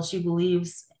people. She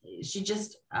believes, she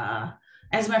just,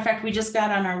 as a matter of fact, we just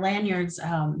got on our lanyards.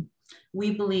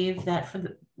 We believe that for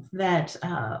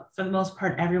the most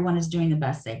part, everyone is doing the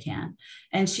best they can.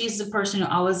 And she's the person who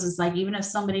always is like, even if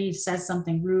somebody says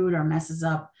something rude or messes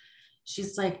up,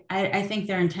 she's like, I think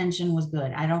their intention was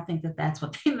good. I don't think that that's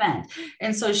what they meant.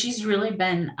 And so she's really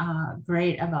been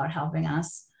great about helping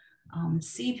us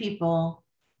see people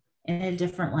in a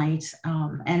different light.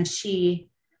 And she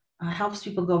helps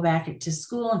people go back to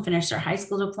school and finish their high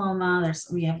school diploma.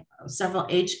 We have several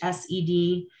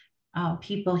HSED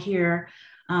people here.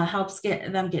 Helps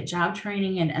them get job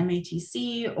training in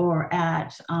MATC or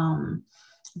at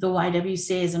the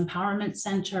YWCA's Empowerment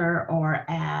Center or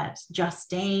at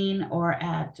Justine or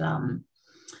at the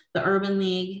Urban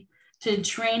League, to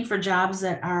train for jobs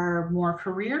that are more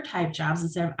career type jobs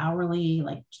instead of hourly,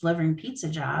 like delivering pizza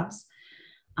jobs,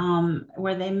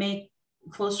 where they make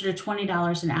closer to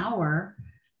 $20 an hour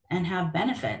and have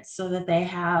benefits so that they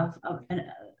have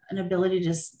an ability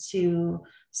to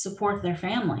support their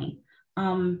family.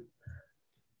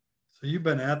 So you've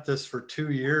been at this for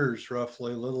 2 years,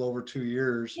 roughly, a little over 2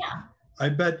 years. Yeah. I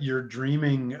bet you're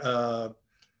dreaming.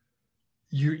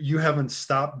 You haven't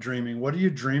stopped dreaming. What are you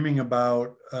dreaming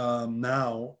about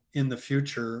now in the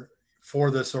future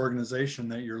for this organization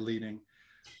that you're leading?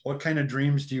 What kind of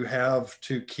dreams do you have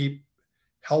to keep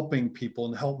helping people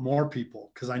and help more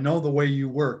people? Because I know the way you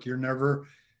work, you're never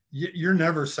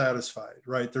satisfied,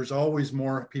 right? There's always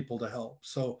more people to help.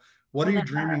 So what are you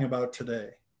dreaming about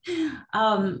today?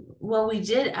 Well, we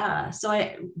did.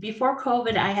 Before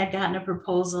COVID, I had gotten a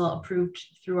proposal approved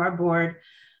through our board.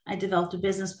 I developed a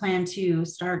business plan to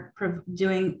start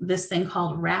doing this thing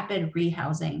called rapid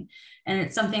rehousing. And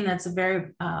it's something that's a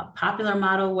very popular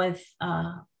model with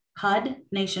HUD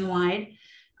nationwide.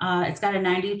 It's got a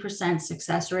 90%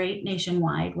 success rate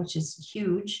nationwide, which is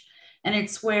huge. And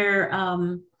it's where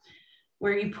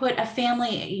you put a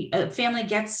family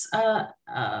gets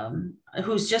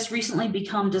who's just recently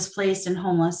become displaced and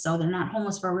homeless. So they're not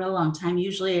homeless for a real long time.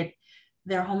 Usually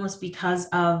they're homeless because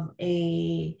of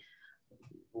a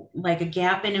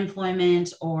gap in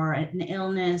employment or an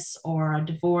illness or a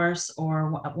divorce,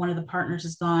 or one of the partners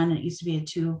is gone. It used to be a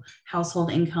 2 household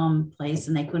income place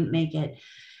and they couldn't make it.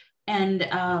 And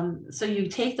so you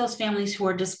take those families who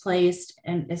are displaced,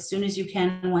 and as soon as you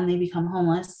can, when they become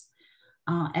homeless,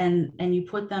 and you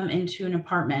put them into an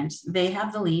apartment. They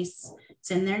have the lease,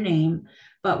 it's in their name,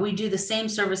 but we do the same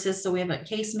services. So we have a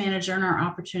case manager and our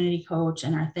opportunity coach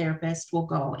and our therapist will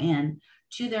go in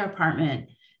to their apartment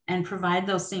and provide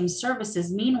those same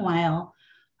services. Meanwhile,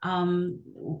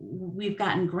 we've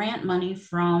gotten grant money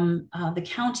from the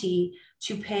county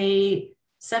to pay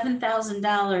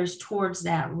 $7,000 towards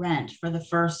that rent for the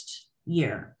first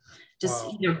year. Just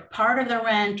wow. Either part of their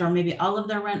rent or maybe all of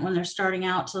their rent when they're starting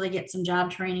out till they get some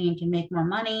job training and can make more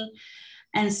money.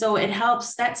 And so it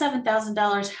helps, that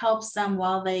 $7,000 helps them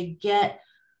while they get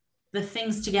the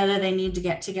things together they need to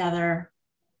get together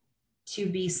to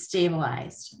be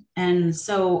stabilized. And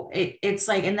so it's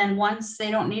like, and then once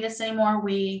they don't need us anymore,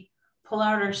 we pull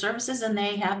out our services and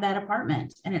they have that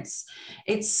apartment. And it's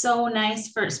so nice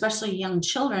for especially young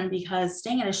children, because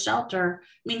staying at a shelter, I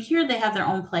mean, here they have their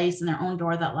own place and their own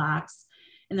door that locks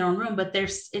in their own room, but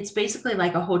it's basically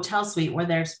like a hotel suite where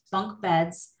there's bunk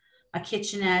beds, a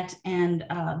kitchenette, and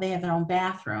they have their own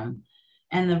bathroom.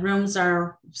 And the rooms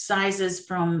are sizes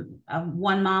from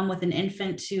one mom with an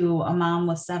infant to a mom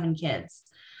with 7 kids.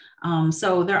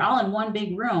 So they're all in one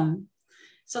big room.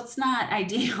 So it's not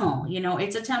ideal,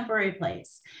 it's a temporary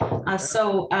place.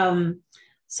 So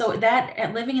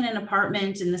that living in an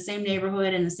apartment in the same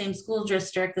neighborhood in the same school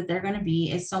district that they're going to be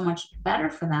is so much better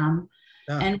for them.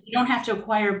 Yeah. And you don't have to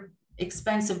acquire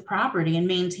expensive property and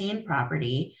maintain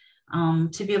property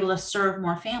to be able to serve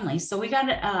more families. So we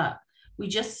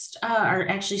just are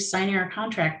actually signing our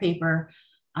contract paper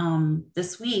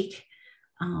this week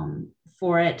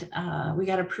for it. We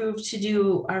got approved to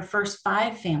do our first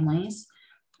 5 families.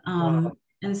 Wow.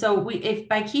 And so if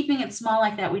by keeping it small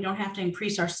like that, we don't have to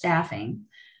increase our staffing,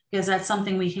 because that's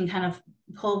something we can kind of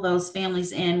pull those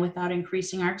families in without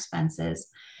increasing our expenses.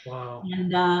 Wow.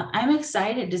 And I'm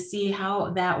excited to see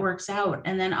how that works out.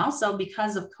 And then also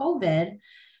because of COVID,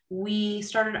 we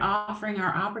started offering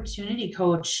our opportunity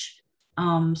coach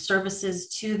services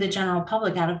to the general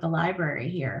public out of the library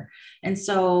here. And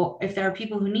so if there are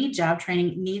people who need job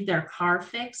training, need their car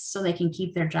fixed so they can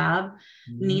keep their job,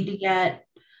 need to get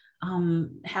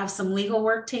have some legal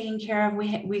work taken care of.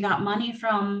 We got money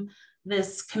from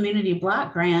this community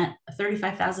block grant,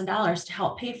 $35,000 to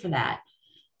help pay for that.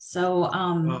 So,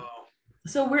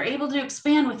 so we're able to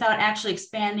expand without actually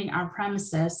expanding our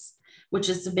premises, which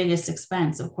is the biggest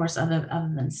expense, of course, other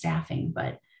than staffing,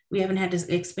 but we haven't had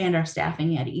to expand our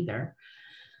staffing yet either.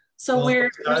 So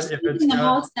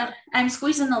I'm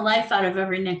squeezing the life out of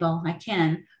every nickel I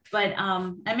can But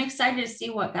I'm excited to see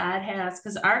what God has,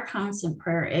 because our constant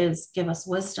prayer is give us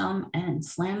wisdom and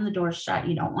slam the door shut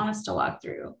you don't want us to walk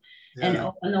through, and Yeah,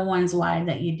 open the ones wide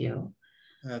that you do.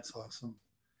 that's awesome.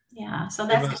 Yeah. So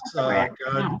Give that's kind us of where we're at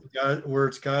God, now. God, where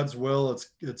it's God's will,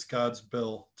 it's God's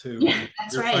bill too. Yeah, And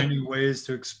that's you're right. finding ways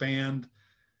to expand.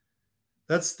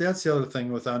 That's the other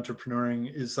thing with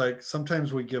entrepreneuring is like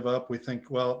sometimes we give up. We think,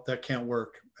 well, that can't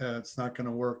work. It's not going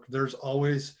to work. There's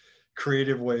always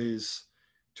creative ways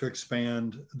to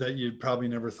expand that you'd probably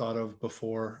never thought of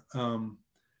before.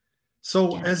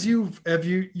 So Yeah. as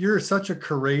you're such a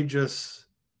courageous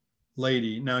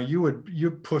lady. Now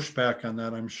you push back on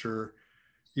that, I'm sure.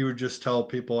 You would just tell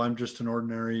people, I'm just an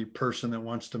ordinary person that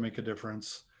wants to make a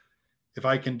difference. If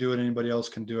I can do it, anybody else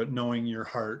can do it, knowing your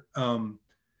heart.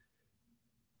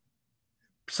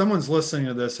 Someone's listening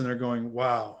to this and they're going,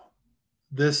 wow,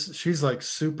 she's like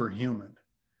superhuman.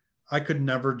 I could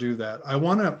never do that. I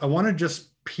want to just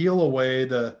peel away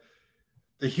the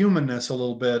humanness a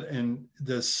little bit and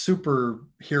the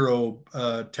superhero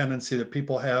tendency that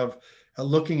people have at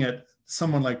looking at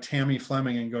someone like Tami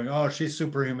Fleming and going, oh, she's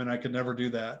superhuman. I could never do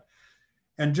that.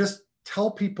 And just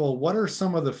tell people, what are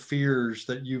some of the fears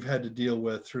that you've had to deal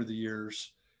with through the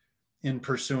years in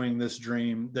pursuing this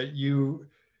dream that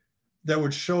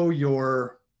would show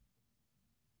your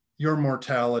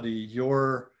mortality,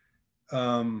 your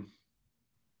um,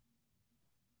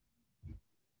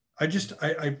 I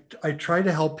try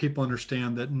to help people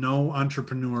understand that no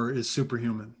entrepreneur is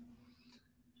superhuman.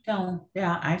 No,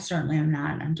 yeah, I certainly am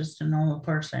not. I'm just a normal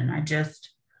person.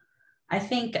 I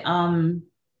think a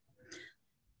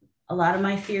lot of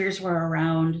my fears were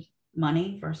around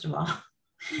money, first of all,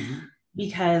 Mm-hmm.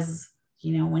 because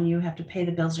when you have to pay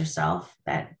the bills yourself,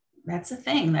 that's a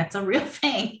thing. That's a real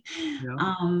thing.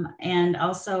 Yeah. And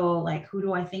also, like, who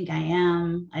do I think I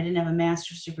am? I didn't have a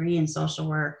master's degree in social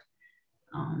work.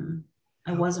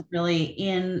 I Yep. wasn't really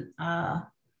in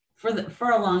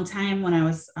for a long time. When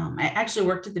I actually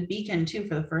worked at the Beacon too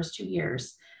for the first 2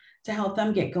 years to help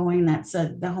them get going. That's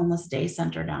the homeless day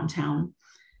center downtown.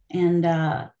 And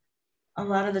a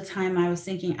lot of the time I was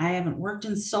thinking, I haven't worked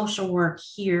in social work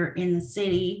here in the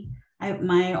city.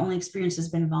 My only experience has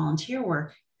been volunteer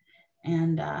work.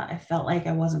 And I felt like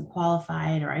I wasn't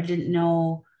qualified, or I didn't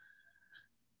know,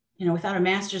 without a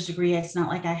master's degree, it's not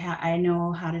like I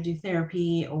know how to do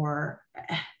therapy, or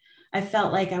I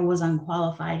felt like I was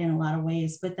unqualified in a lot of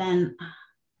ways. But then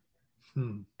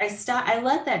Hmm. I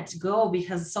let that go,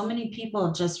 because so many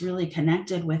people just really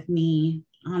connected with me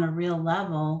on a real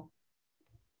level.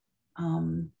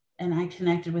 And I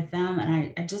connected with them,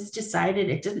 and I just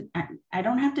decided I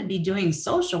don't have to be doing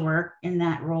social work in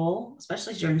that role,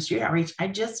 especially during street outreach. I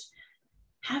just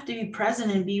have to be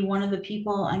present and be one of the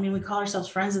people. I mean, we call ourselves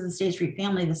friends of the State Street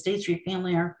family. The State Street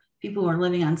family are people who are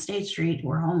living on State Street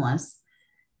who are homeless.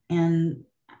 And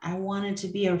I wanted to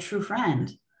be a true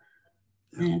friend,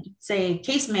 Yeah. and say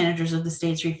case managers of the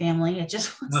State Street family. It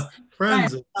just was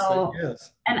friends. Friends, So,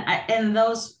 yes. and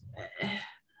those,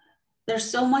 there's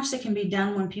so much that can be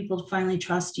done when people finally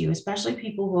trust you, especially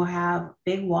people who have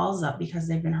big walls up because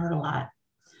they've been hurt a lot.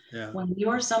 Yeah. When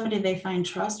you're somebody they find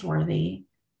trustworthy,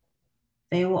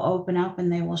 they will open up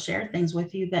and they will share things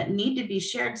with you that need to be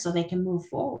shared so they can move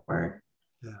forward.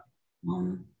 Yeah.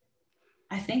 Um,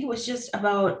 I think it was just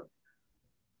about,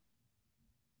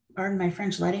 pardon my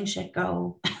French, letting shit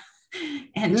go.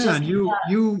 And Yeah. just, And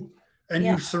you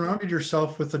yeah. surrounded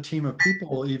yourself with a team of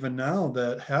people even now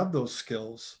that have those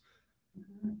skills,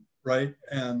 right?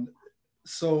 And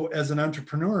so as an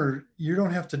entrepreneur, you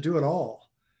don't have to do it all.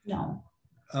 No.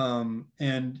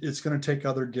 And it's going to take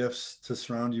other gifts to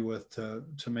surround you with to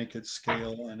make it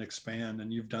scale and expand.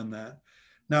 And you've done that.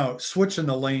 Now, switching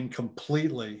the lane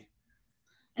completely.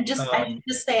 And I Um,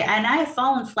 just say, and I have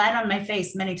fallen flat on my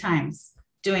face many times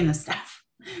doing this stuff.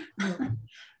 yeah,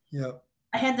 yeah,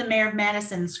 I had the mayor of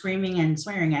Madison screaming and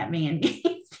swearing at me and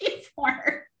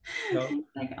before. yeah.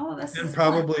 Like, oh, this And is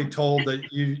fun. probably told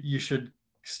that you should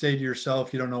stay to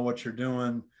yourself. You don't know what you're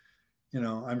doing.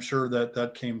 I'm sure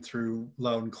that came through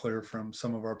loud and clear from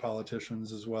some of our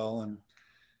politicians as well.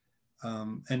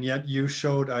 And yet you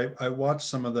showed, I watched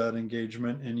some of that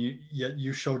engagement, and yet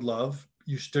you showed love.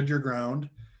 You stood your ground,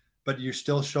 but you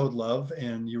still showed love,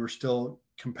 and you were still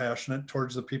compassionate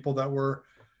towards the people that were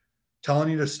telling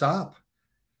you to stop,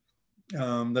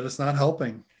 that it's not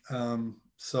helping.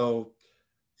 So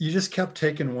you just kept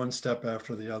taking one step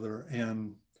after the other,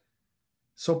 and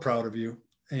so proud of you.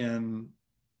 And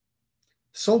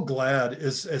so glad,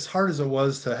 as hard as it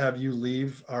was to have you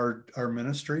leave our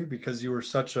ministry, because you were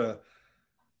such a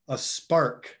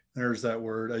spark. There's that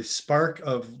word, a spark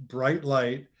of bright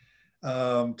light,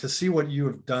 to see what you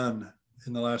have done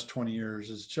in the last 20 years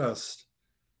is just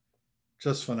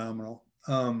phenomenal.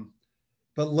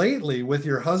 But lately, with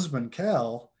your husband,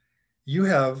 Cal, you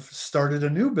have started a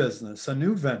new business, a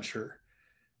new venture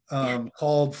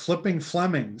called Flipping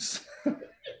Flemings.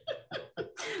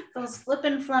 Those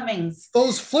flippin' Flemings.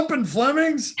 Those flipping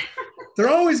Flemings, they're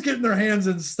always getting their hands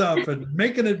in stuff and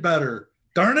making it better.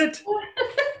 Darn it.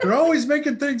 They're always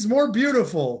making things more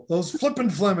beautiful. Those flipping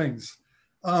Flemings.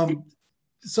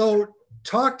 So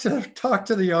talk to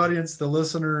the audience, the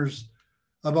listeners,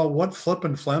 about what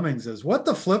Flippin' Flemings is. What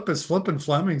the flip is Flippin'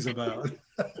 Flemings about?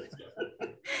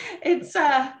 It's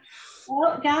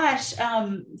well, gosh.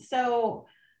 So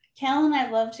Cal and I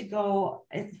love to go.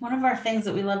 It's one of our things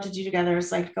that we love to do together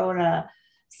is like go to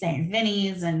St.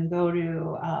 Vinny's and go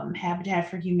to Habitat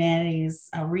for Humanity's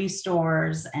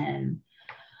restores and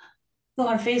go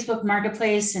on Facebook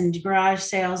Marketplace and garage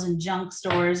sales and junk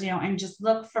stores, and just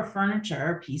look for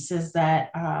furniture pieces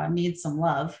that need some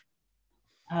love.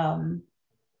 And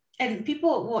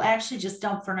people will actually just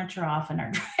dump furniture off in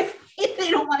our driveway they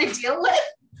don't want to deal with.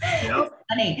 Yep. It's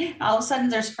funny. All of a sudden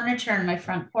there's furniture in my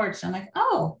front porch. I'm like,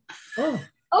 oh,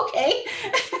 okay.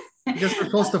 I guess we're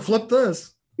supposed to flip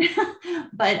this.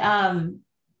 But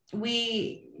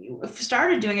we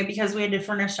started doing it because we had to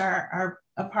furnish our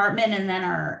apartment and then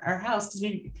our house because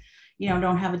we,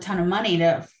 don't have a ton of money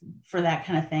for that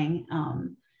kind of thing.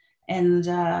 And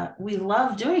we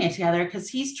love doing it together because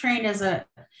he's trained as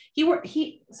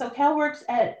so Cal works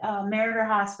at Meriter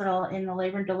Hospital in the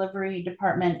labor and delivery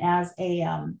department as a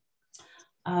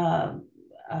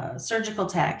surgical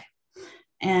tech.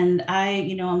 And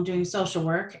I'm doing social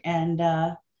work and,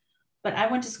 but I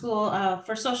went to school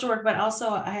for social work, but also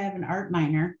I have an art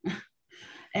minor.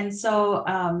 And so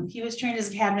he was trained as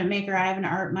a cabinet maker. I have an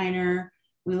art minor.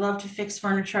 We love to fix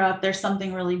furniture up. There's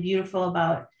something really beautiful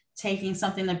about taking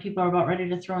something that people are about ready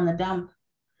to throw in the dump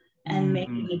and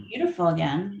making it beautiful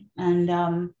again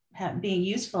and being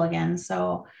useful again.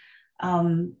 So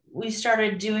we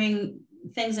started doing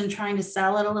things and trying to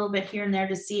sell it a little bit here and there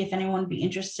to see if anyone would be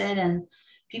interested. And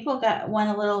people went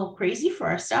a little crazy for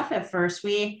our stuff at first.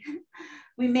 We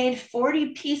made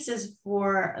 40 pieces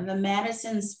for the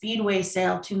Madison Speedway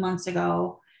sale 2 months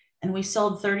ago, and we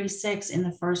sold 36 in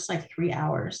the first 3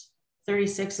 hours,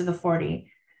 36 of the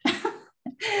 40.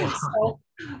 Wow.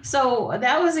 So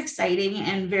that was exciting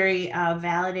and very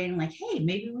validating, hey,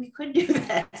 maybe we could do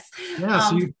this. Yeah,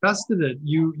 so you tested it.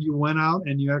 You went out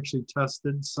and you actually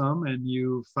tested some and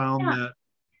you found that,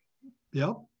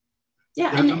 yep.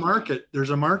 Yeah,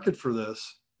 there's a market for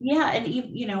this. Yeah, and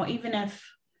even if,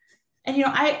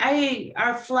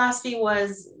 our philosophy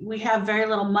was we have very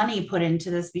little money put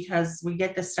into this because we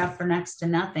get this stuff for next to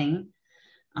nothing,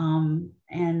 and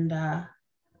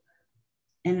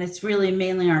it's really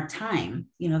mainly our time,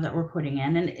 that we're putting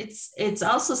in, and it's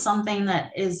also something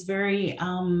that is very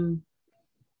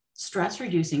stress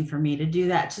reducing for me to do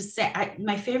that. To say,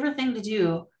 my favorite thing to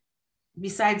do,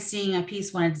 besides seeing a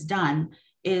piece when it's done,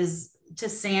 is to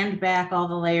sand back all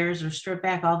the layers or strip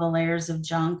back all the layers of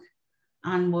junk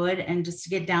on wood and just to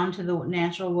get down to the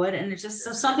natural wood. And it's just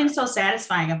something so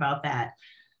satisfying about that.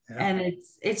 Yeah. And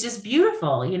it's just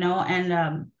beautiful,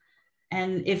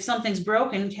 and if something's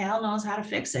broken, Cal knows how to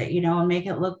fix it, and make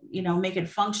it look, make it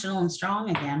functional and strong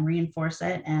again, reinforce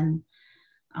it. And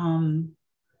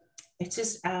it's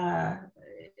just,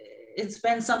 it's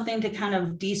been something to kind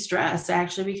of de-stress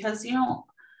actually, because,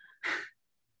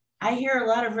 I hear a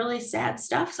lot of really sad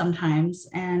stuff sometimes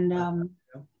and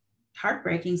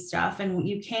heartbreaking stuff. And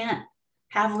you can't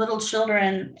have little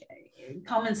children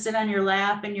come and sit on your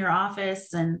lap in your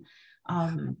office and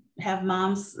have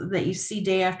moms that you see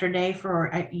day after day for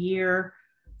a year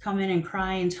come in and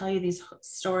cry and tell you these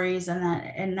stories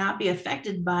and not be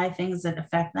affected by things that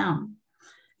affect them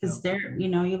because they're,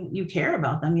 you care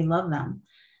about them, you love them.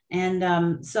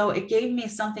 And so it gave me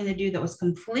something to do that was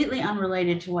completely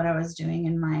unrelated to what I was doing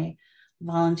in my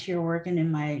volunteer work and in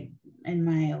my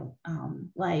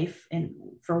life and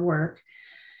for work.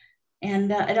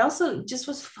 And it also just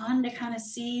was fun to kind of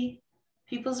see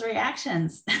people's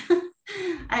reactions.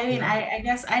 I mean, I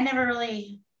guess I never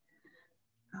really,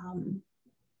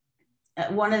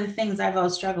 one of the things I've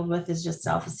always struggled with is just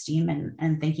self-esteem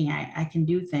and thinking I can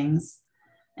do things.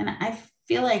 And I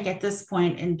feel like at this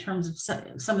point, in terms of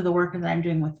some of the work that I'm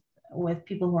doing with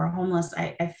people who are homeless,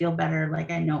 I feel better,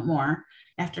 like I know more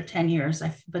after 10 years,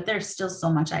 but there's still so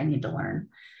much I need to learn.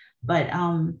 But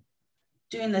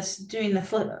doing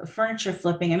the furniture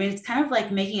flipping. I mean, it's kind of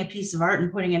like making a piece of art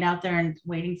and putting it out there and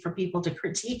waiting for people to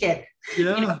critique it.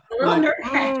 Yeah, A little like,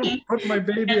 nerve-wracking. put my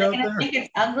baby Are they out going to there. think it's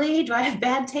ugly? Do I have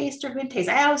bad taste or good taste?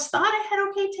 I always thought I had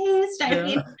okay taste. I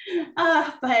mean,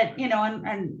 but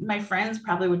and my friends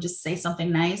probably would just say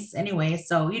something nice anyway.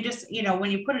 So you just,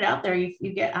 when you put it out there,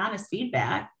 you get honest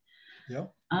feedback.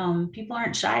 Yep. People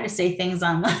aren't shy to say things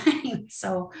online.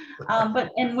 So,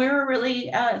 and we were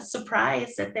really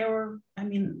surprised that they were,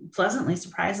 pleasantly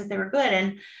surprised that they were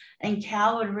good. And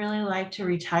Cal would really like to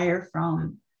retire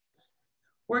from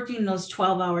working those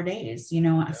 12-hour days,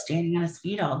 standing on his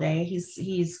feet all day. He's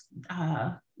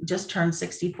just turned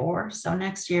 64. So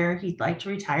next year he'd like to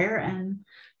retire. And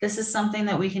this is something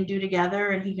that we can do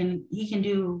together, and he can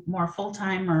do more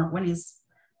full-time or when he's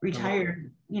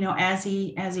retired, as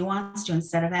he wants to,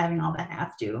 instead of having all the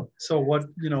have to. So what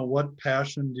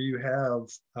passion do you have?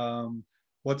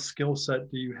 What skill set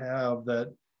do you have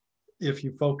that if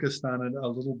you focused on it a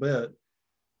little bit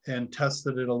and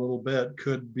tested it a little bit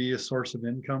could be a source of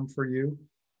income for you,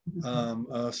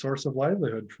 a source of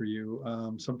livelihood for you?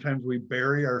 Sometimes we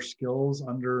bury our skills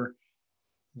under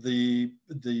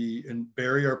and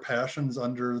bury our passions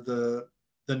under the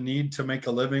need to make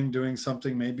a living doing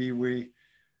something maybe we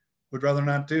would rather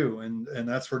not do. And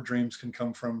that's where dreams can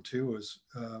come from too, is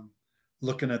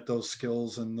looking at those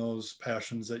skills and those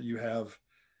passions that you have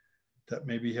that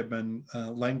maybe have been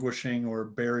languishing or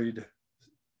buried.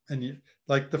 And you,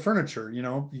 like the furniture,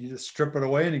 you just strip it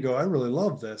away and you go, I really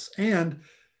love this. And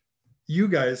you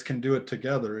guys can do it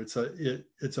together. It's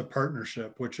a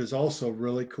partnership, which is also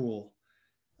really cool.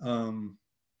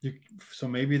 So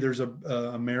maybe there's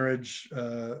a marriage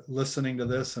listening to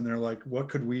this and they're like, what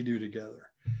could we do together?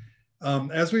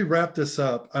 As we wrap this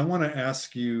up, I want to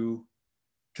ask you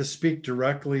to speak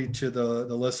directly to the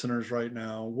listeners right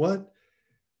now. What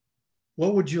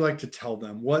would you like to tell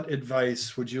them? What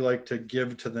advice would you like to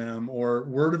give to them? Or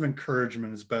word of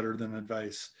encouragement is better than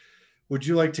advice. Would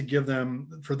you like to give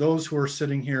them, for those who are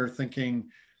sitting here thinking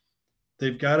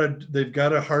they've got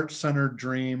a heart-centered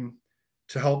dream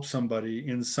to help somebody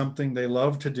in something they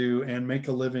love to do and make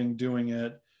a living doing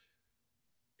it,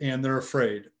 and they're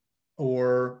afraid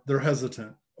or they're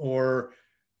hesitant or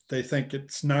they think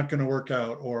it's not going to work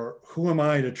out, or who am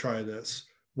I to try this?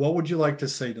 What would you like to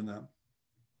say to them?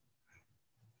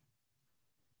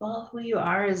 Well, who you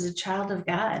are is a child of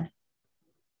God.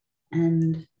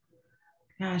 And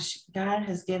gosh, God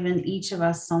has given each of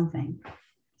us something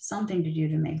to do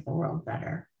to make the world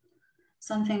better,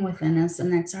 something within us.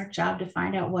 And it's our job to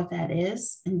find out what that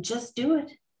is and just do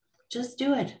it. Just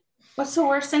do it. What's the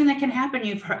worst thing that can happen?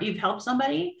 You've helped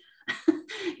somebody.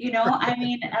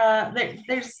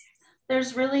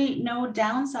 There's really no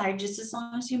downside, just as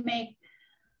long as you make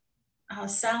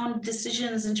sound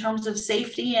decisions in terms of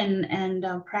safety and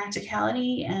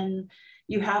practicality, and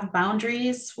you have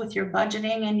boundaries with your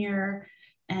budgeting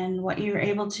and what you're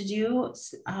able to do.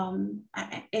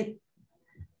 I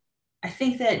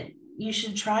think that you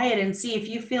should try it and see if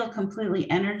you feel completely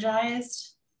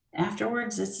energized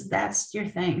afterwards. That's your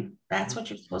thing. That's what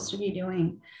you're supposed to be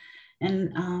doing.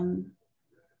 And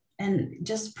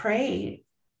just pray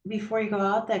before you go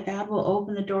out that God will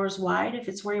open the doors wide if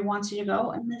it's where he wants you to go,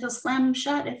 and then he'll slam them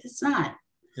shut if it's not.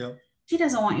 Yep. He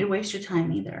doesn't want you to waste your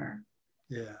time either.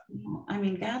 Yeah.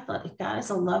 God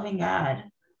is a loving God,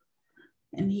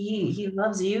 and he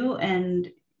loves you,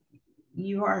 and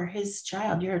you are his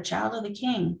child. You're a child of the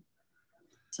King.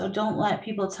 So don't let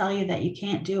people tell you that you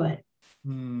can't do it.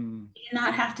 You do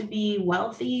not have to be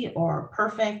wealthy or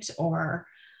perfect or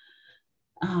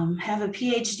have a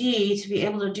PhD to be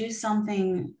able to do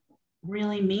something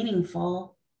really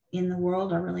meaningful in the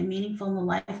world or really meaningful in the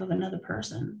life of another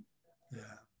person.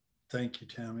 Yeah. Thank you,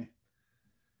 Tami.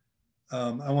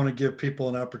 I want to give people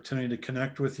an opportunity to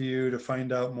connect with you, to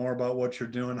find out more about what you're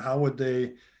doing. How would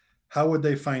they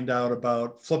find out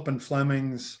about Flippin'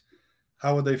 Flemings?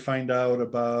 How would they find out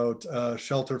about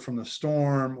Shelter from the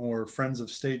Storm or Friends of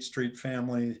State Street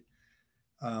Family?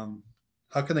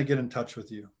 How can they get in touch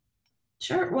with you?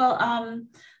 Sure. Well,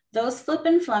 those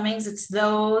Flippin' Flemings, it's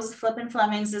those Flippin'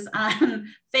 Flemings is on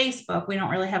Facebook. We don't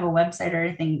really have a website or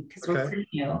anything because we're pretty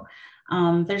new.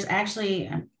 There's actually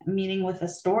a meeting with a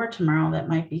store tomorrow that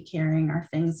might be carrying our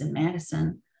things in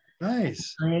Madison.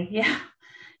 Nice. Actually.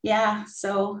 Yeah.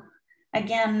 So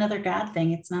again, another God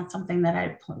thing. It's not something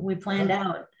that we planned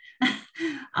out.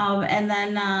 And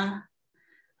then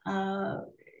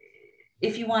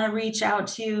if you want to reach out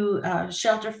to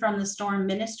Shelter from the Storm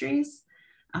Ministries,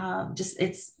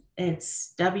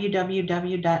 it's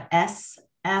www.sftsm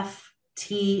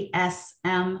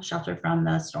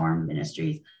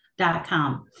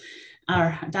shelterfromthestormministries.com.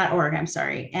 or .org, I'm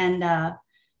sorry. And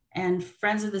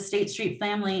Friends of the State Street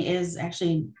Family is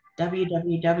actually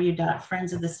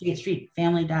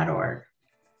www.friendsofthestatestreetfamily.org.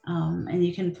 And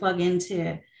you can plug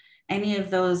into any of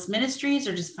those ministries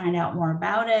or just find out more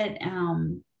about it.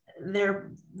 There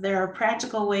are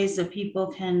practical ways that people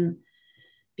can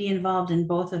be involved in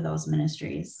both of those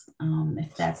ministries,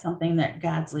 if that's something that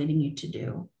God's leading you to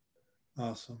do.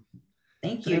 Awesome.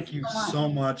 Thank you. Thank you so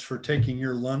much for taking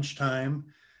your lunchtime,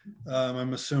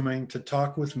 I'm assuming, to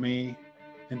talk with me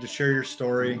and to share your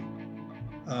story.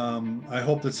 I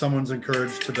hope that someone's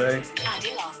encouraged today.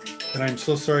 And I'm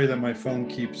so sorry that my phone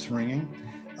keeps ringing.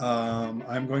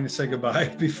 I'm going to say goodbye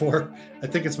before, I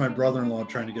think it's my brother-in-law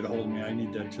trying to get a hold of me. I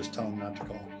need to just tell him not to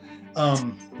call.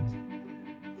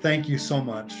 Thank you so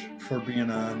much for being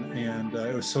on. And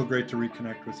it was so great to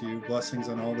reconnect with you. Blessings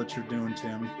on all that you're doing,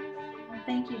 Tami.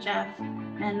 Thank you, Jeff.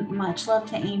 And much love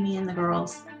to Amy and the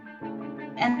girls.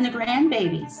 And the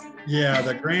grandbabies. Yeah,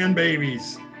 the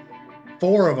grandbabies.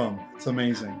 4 of them. It's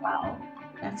amazing. Wow,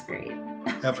 that's great.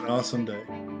 Have an awesome day.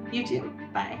 You too.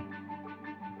 Bye.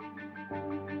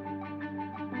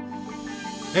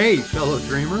 Hey, fellow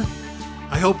dreamer.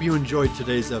 I hope you enjoyed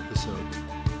today's episode.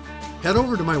 Head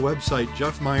over to my website,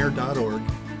 jeffmeyer.org,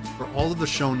 for all of the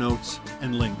show notes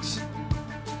and links.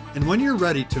 And when you're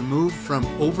ready to move from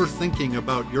overthinking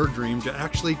about your dream to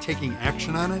actually taking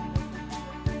action on it,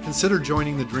 consider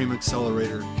joining the Dream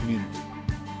Accelerator community.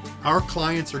 Our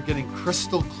clients are getting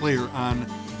crystal clear on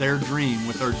their dream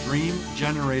with our Dream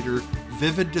Generator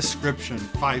Vivid Description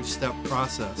 5-step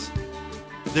process.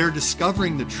 They're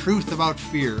discovering the truth about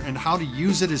fear and how to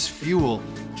use it as fuel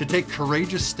to take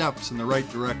courageous steps in the right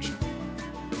direction.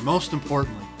 And most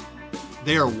importantly,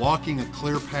 they are walking a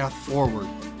clear path forward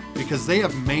because they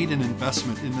have made an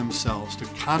investment in themselves to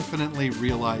confidently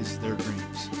realize their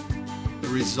dreams. The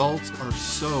results are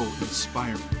so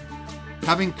inspiring.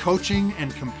 Having coaching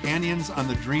and companions on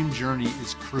the dream journey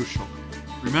is crucial.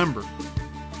 Remember,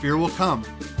 fear will come,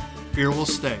 fear will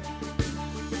stay.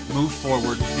 Move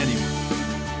forward anyway.